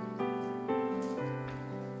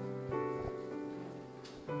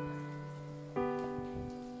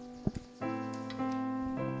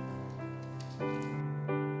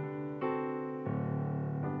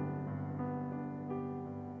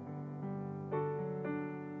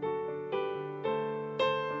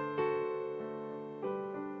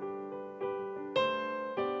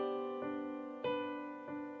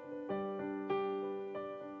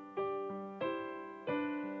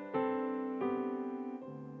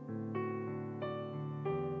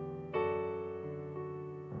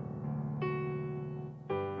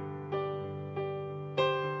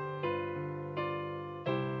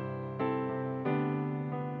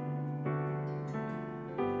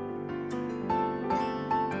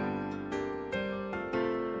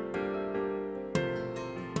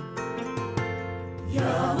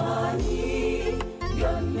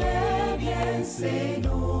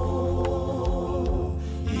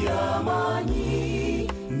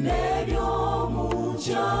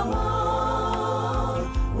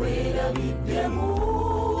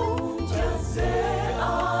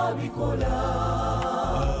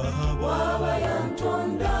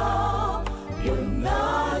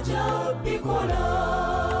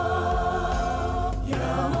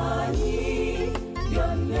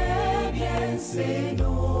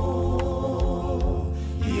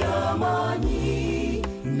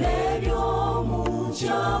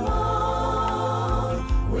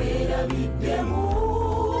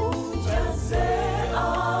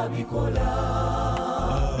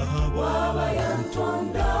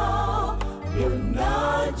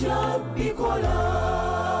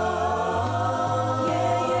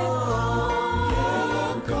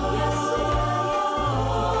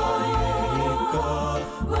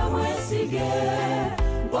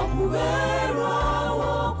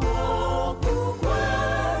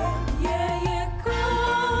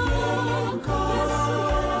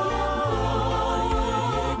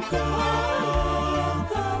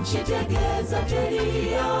 Chitegeza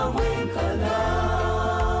teria